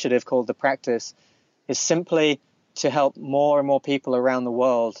this initiative called the Practice is simply to help more and more people around the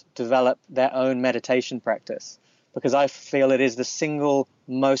world develop their own meditation practice, because I feel it is the single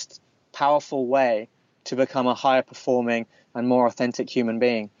most powerful way to become a higher performing and more authentic human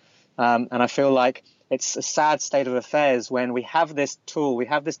being. And I feel like it's a sad state of affairs when we have this tool, we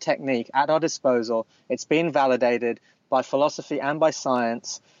have this technique at our disposal. It's been validated by philosophy and by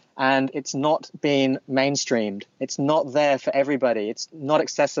science, and it's not been mainstreamed. It's not there for everybody. It's not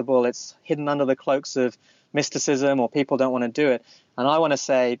accessible. It's hidden under the cloaks of mysticism, or people don't want to do it. And I want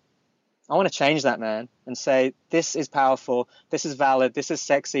to change that, man, and say, this is powerful, this is valid, this is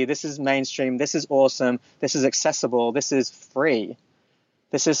sexy, this is mainstream, this is awesome, this is accessible, this is free.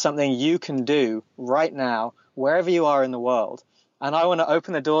 This is something you can do right now, wherever you are in the world. And I want to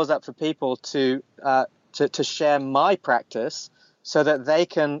open the doors up for people to share my practice so that they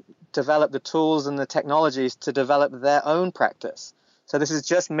can develop the tools and the technologies to develop their own practice. So this is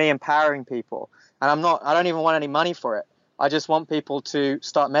just me empowering people. And I don't even want any money for it. I just want people to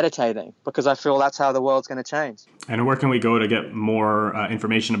start meditating, because I feel that's how the world's going to change. And where can we go to get more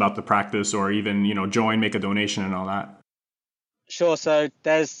information about the practice, or even, join, make a donation and all that? Sure. So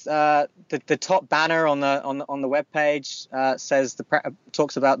there's the top banner on the webpage says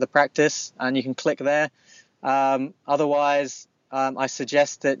talks about the practice, and you can click there. Otherwise, I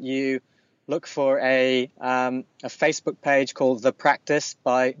suggest that you look for a Facebook page called The Practice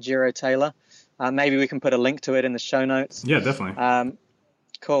by Jiro Taylor. Maybe we can put a link to it in the show notes. Yeah, definitely.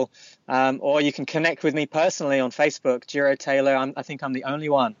 Cool. Or you can connect with me personally on Facebook, Jiro Taylor. I think I'm the only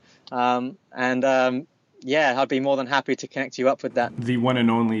one. I'd be more than happy to connect you up with that. The one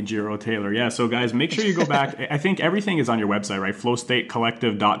and only Jiro Taylor. Yeah, so guys, make sure you go back. I think everything is on your website, right?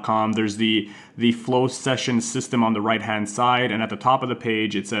 flowstatecollective.com. There's the flow session system on the right-hand side, and at the top of the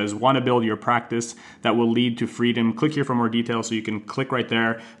page, it says, want to build your practice that will lead to freedom. Click here for more details, so you can click right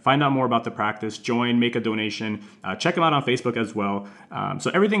there, find out more about the practice, join, make a donation, check them out on Facebook as well.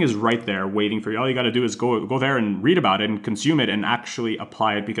 So everything is right there waiting for you. All you got to do is go there and read about it and consume it and actually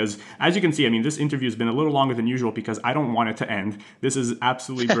apply it, because as you can see, this interview has been a little longer than usual because I don't want it to end. This is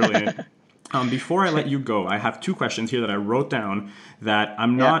absolutely brilliant. Before I let you go, I have two questions here that I wrote down that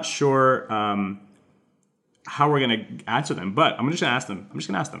I'm not sure how we're going to answer them, but I'm just going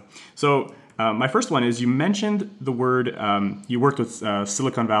to ask them. So my first one is, you mentioned the word, you worked with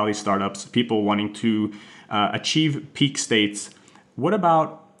Silicon Valley startups, people wanting to achieve peak states. What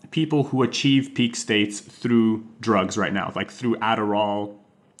about people who achieve peak states through drugs right now, like through Adderall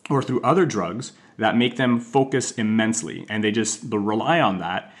or through other drugs that make them focus immensely, and they just rely on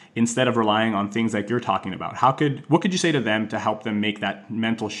that instead of relying on things like you're talking about? What could you say to them to help them make that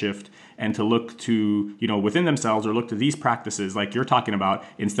mental shift and to look to, within themselves, or look to these practices like you're talking about,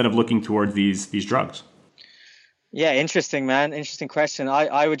 instead of looking towards these drugs? Yeah, interesting, man. Interesting question.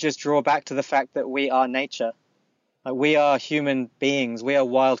 I would just draw back to the fact that we are nature. Like, we are human beings. We are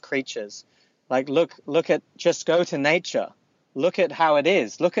wild creatures. Like, just go to nature. Look at how it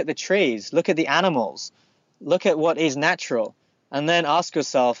is. Look at the trees. Look at the animals. Look at what is natural. And then ask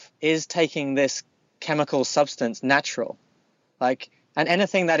yourself, is taking this chemical substance natural? And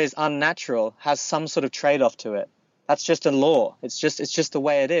anything that is unnatural has some sort of trade-off to it. That's just a law. It's just the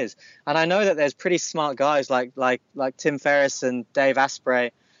way it is. And I know that there's pretty smart guys like Tim Ferriss and Dave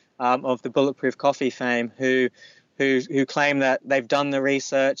Asprey of the Bulletproof Coffee fame who claim that they've done the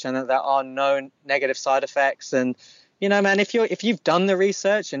research and that there are no negative side effects. And man, if you've done the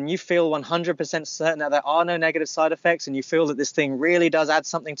research and you feel 100% certain that there are no negative side effects, and you feel that this thing really does add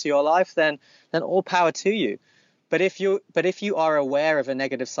something to your life, then all power to you. But if you are aware of a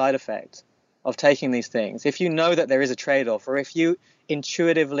negative side effect of taking these things, if you know that there is a trade-off, or if you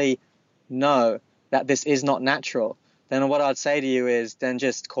intuitively know that this is not natural, then what I'd say to you is, then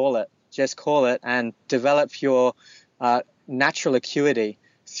just call it and develop your natural acuity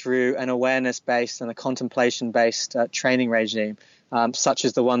through an awareness-based and a contemplation-based training regime, such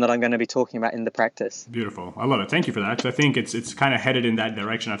as the one that I'm going to be talking about in the practice. Beautiful. I love it. Thank you for that. Because I think it's kind of headed in that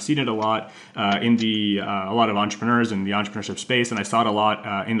direction. I've seen it a lot in a lot of entrepreneurs in the entrepreneurship space, and I saw it a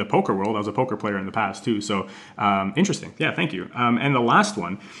lot in the poker world. I was a poker player in the past too. So interesting. Yeah, thank you. And the last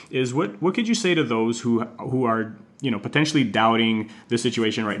one is what could you say to those who are potentially doubting the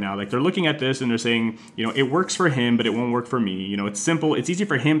situation right now? Like they're looking at this and they're saying, it works for him, but it won't work for me. It's simple. It's easy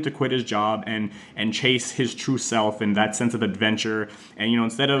for him to quit his job and chase his true self and that sense of adventure. And,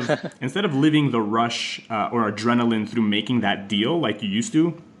 instead of living the rush or adrenaline through making that deal like you used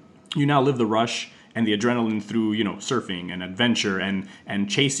to, you now live the rush and the adrenaline through, surfing and adventure and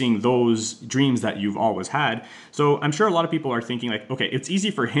chasing those dreams that you've always had. So I'm sure a lot of people are thinking like, okay, it's easy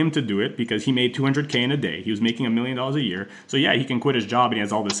for him to do it because he made $200K in a day. He was making $1 million a year. So yeah, he can quit his job and he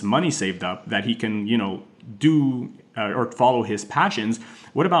has all this money saved up that he can, do or follow his passions.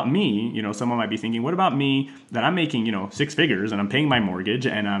 What about me? Someone might be thinking, what about me that I'm making, 6 figures and I'm paying my mortgage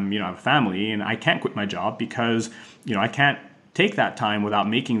and I'm, I have a family and I can't quit my job because, I can't take that time without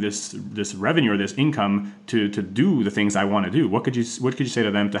making this revenue or this income to do the things I want to do. What could you say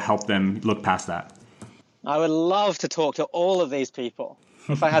to them to help them look past that? I would love to talk to all of these people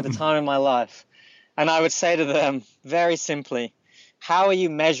if I had the time in my life. And I would say to them very simply, how are you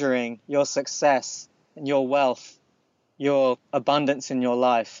measuring your success and your wealth, your abundance in your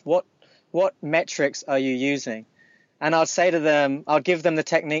life? What metrics are you using? And I'll say to them, I'll give them the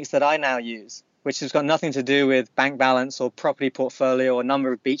techniques that I now use, which has got nothing to do with bank balance or property portfolio or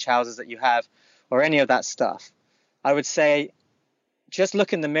number of beach houses that you have or any of that stuff. I would say, just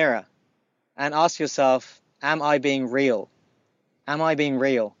look in the mirror and ask yourself, am I being real? Am I being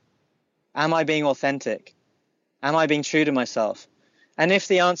real? Am I being authentic? Am I being true to myself? And if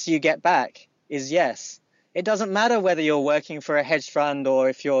the answer you get back is yes, it doesn't matter whether you're working for a hedge fund or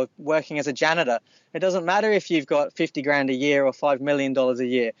if you're working as a janitor. It doesn't matter if you've got 50 grand a year or $5 million a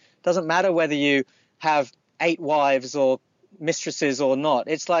year. It doesn't matter whether you have 8 wives or mistresses or not.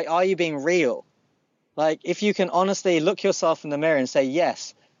 It's like, are you being real? Like, if you can honestly look yourself in the mirror and say,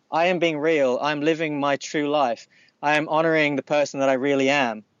 yes, I am being real. I'm living my true life. I am honoring the person that I really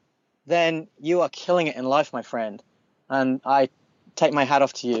am. Then you are killing it in life, my friend. And I take my hat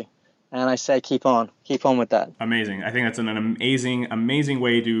off to you. And I say, keep on with that. Amazing. I think that's an amazing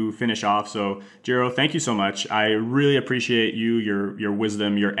way to finish off. So, Jiro, thank you so much. I really appreciate you, your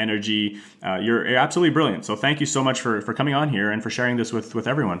wisdom, your energy. You're absolutely brilliant. So thank you so much for coming on here and for sharing this with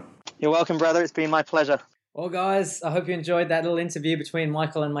everyone. You're welcome, brother. It's been my pleasure. Well, guys, I hope you enjoyed that little interview between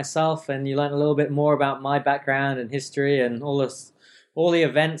Michael and myself, and you learned a little bit more about my background and history and all the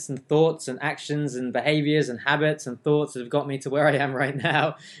events and thoughts and actions and behaviors and habits and thoughts that have got me to where I am right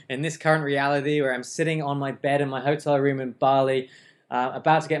now in this current reality where I'm sitting on my bed in my hotel room in Bali,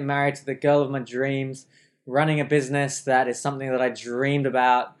 about to get married to the girl of my dreams, running a business that is something that I dreamed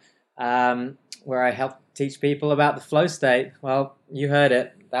about, where I help teach people about the flow state. Well, you heard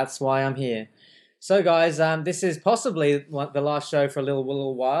it. That's why I'm here. So guys, this is possibly the last show for a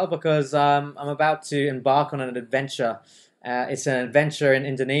little while because I'm about to embark on an adventure. It's an adventure in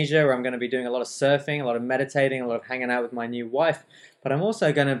Indonesia where I'm going to be doing a lot of surfing, a lot of meditating, a lot of hanging out with my new wife. But I'm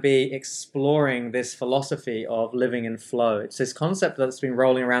also going to be exploring this philosophy of living in flow. It's this concept that's been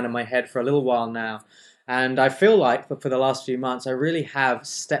rolling around in my head for a little while now. And I feel like for the last few months, I really have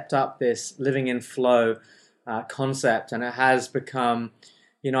stepped up this living in flow concept. And it has become,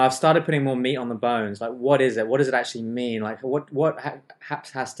 I've started putting more meat on the bones. Like, what is it? What does it actually mean? Like, what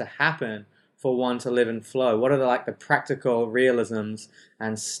has to happen for one to live in flow? What are the practical realisms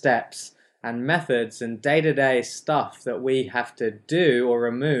and steps and methods and day-to-day stuff that we have to do or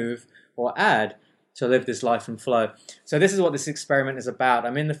remove or add to live this life in flow? So this is what this experiment is about.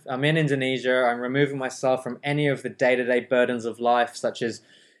 I'm in Indonesia. I'm removing myself from any of the day-to-day burdens of life, such as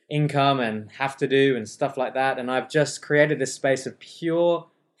income and have to do and stuff like that. And I've just created this space of pure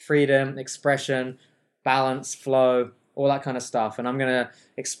freedom, expression, balance, flow, all that kind of stuff. And I'm going to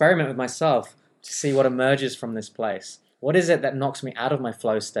experiment with myself to see what emerges from this place. What is it that knocks me out of my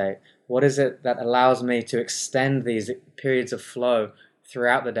flow state? What is it that allows me to extend these periods of flow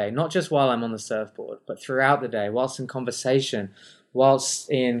throughout the day? Not just while I'm on the surfboard, but throughout the day, whilst in conversation, whilst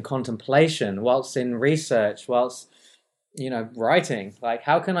in contemplation, whilst in research, whilst, writing. Like,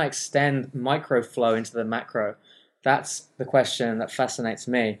 how can I extend micro flow into the macro? That's the question that fascinates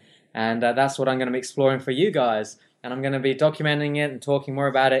me. And that's what I'm going to be exploring for you guys. And I'm going to be documenting it and talking more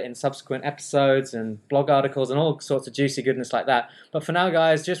about it in subsequent episodes and blog articles and all sorts of juicy goodness like that. But for now,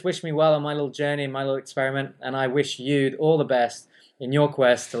 guys, just wish me well on my little journey and my little experiment. And I wish you all the best in your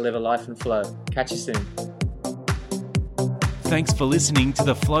quest to live a life in flow. Catch you soon. Thanks for listening to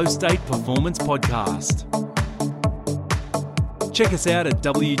the Flow State Performance Podcast. Check us out at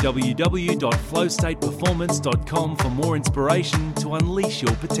www.flowstateperformance.com for more inspiration to unleash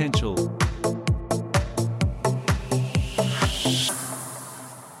your potential.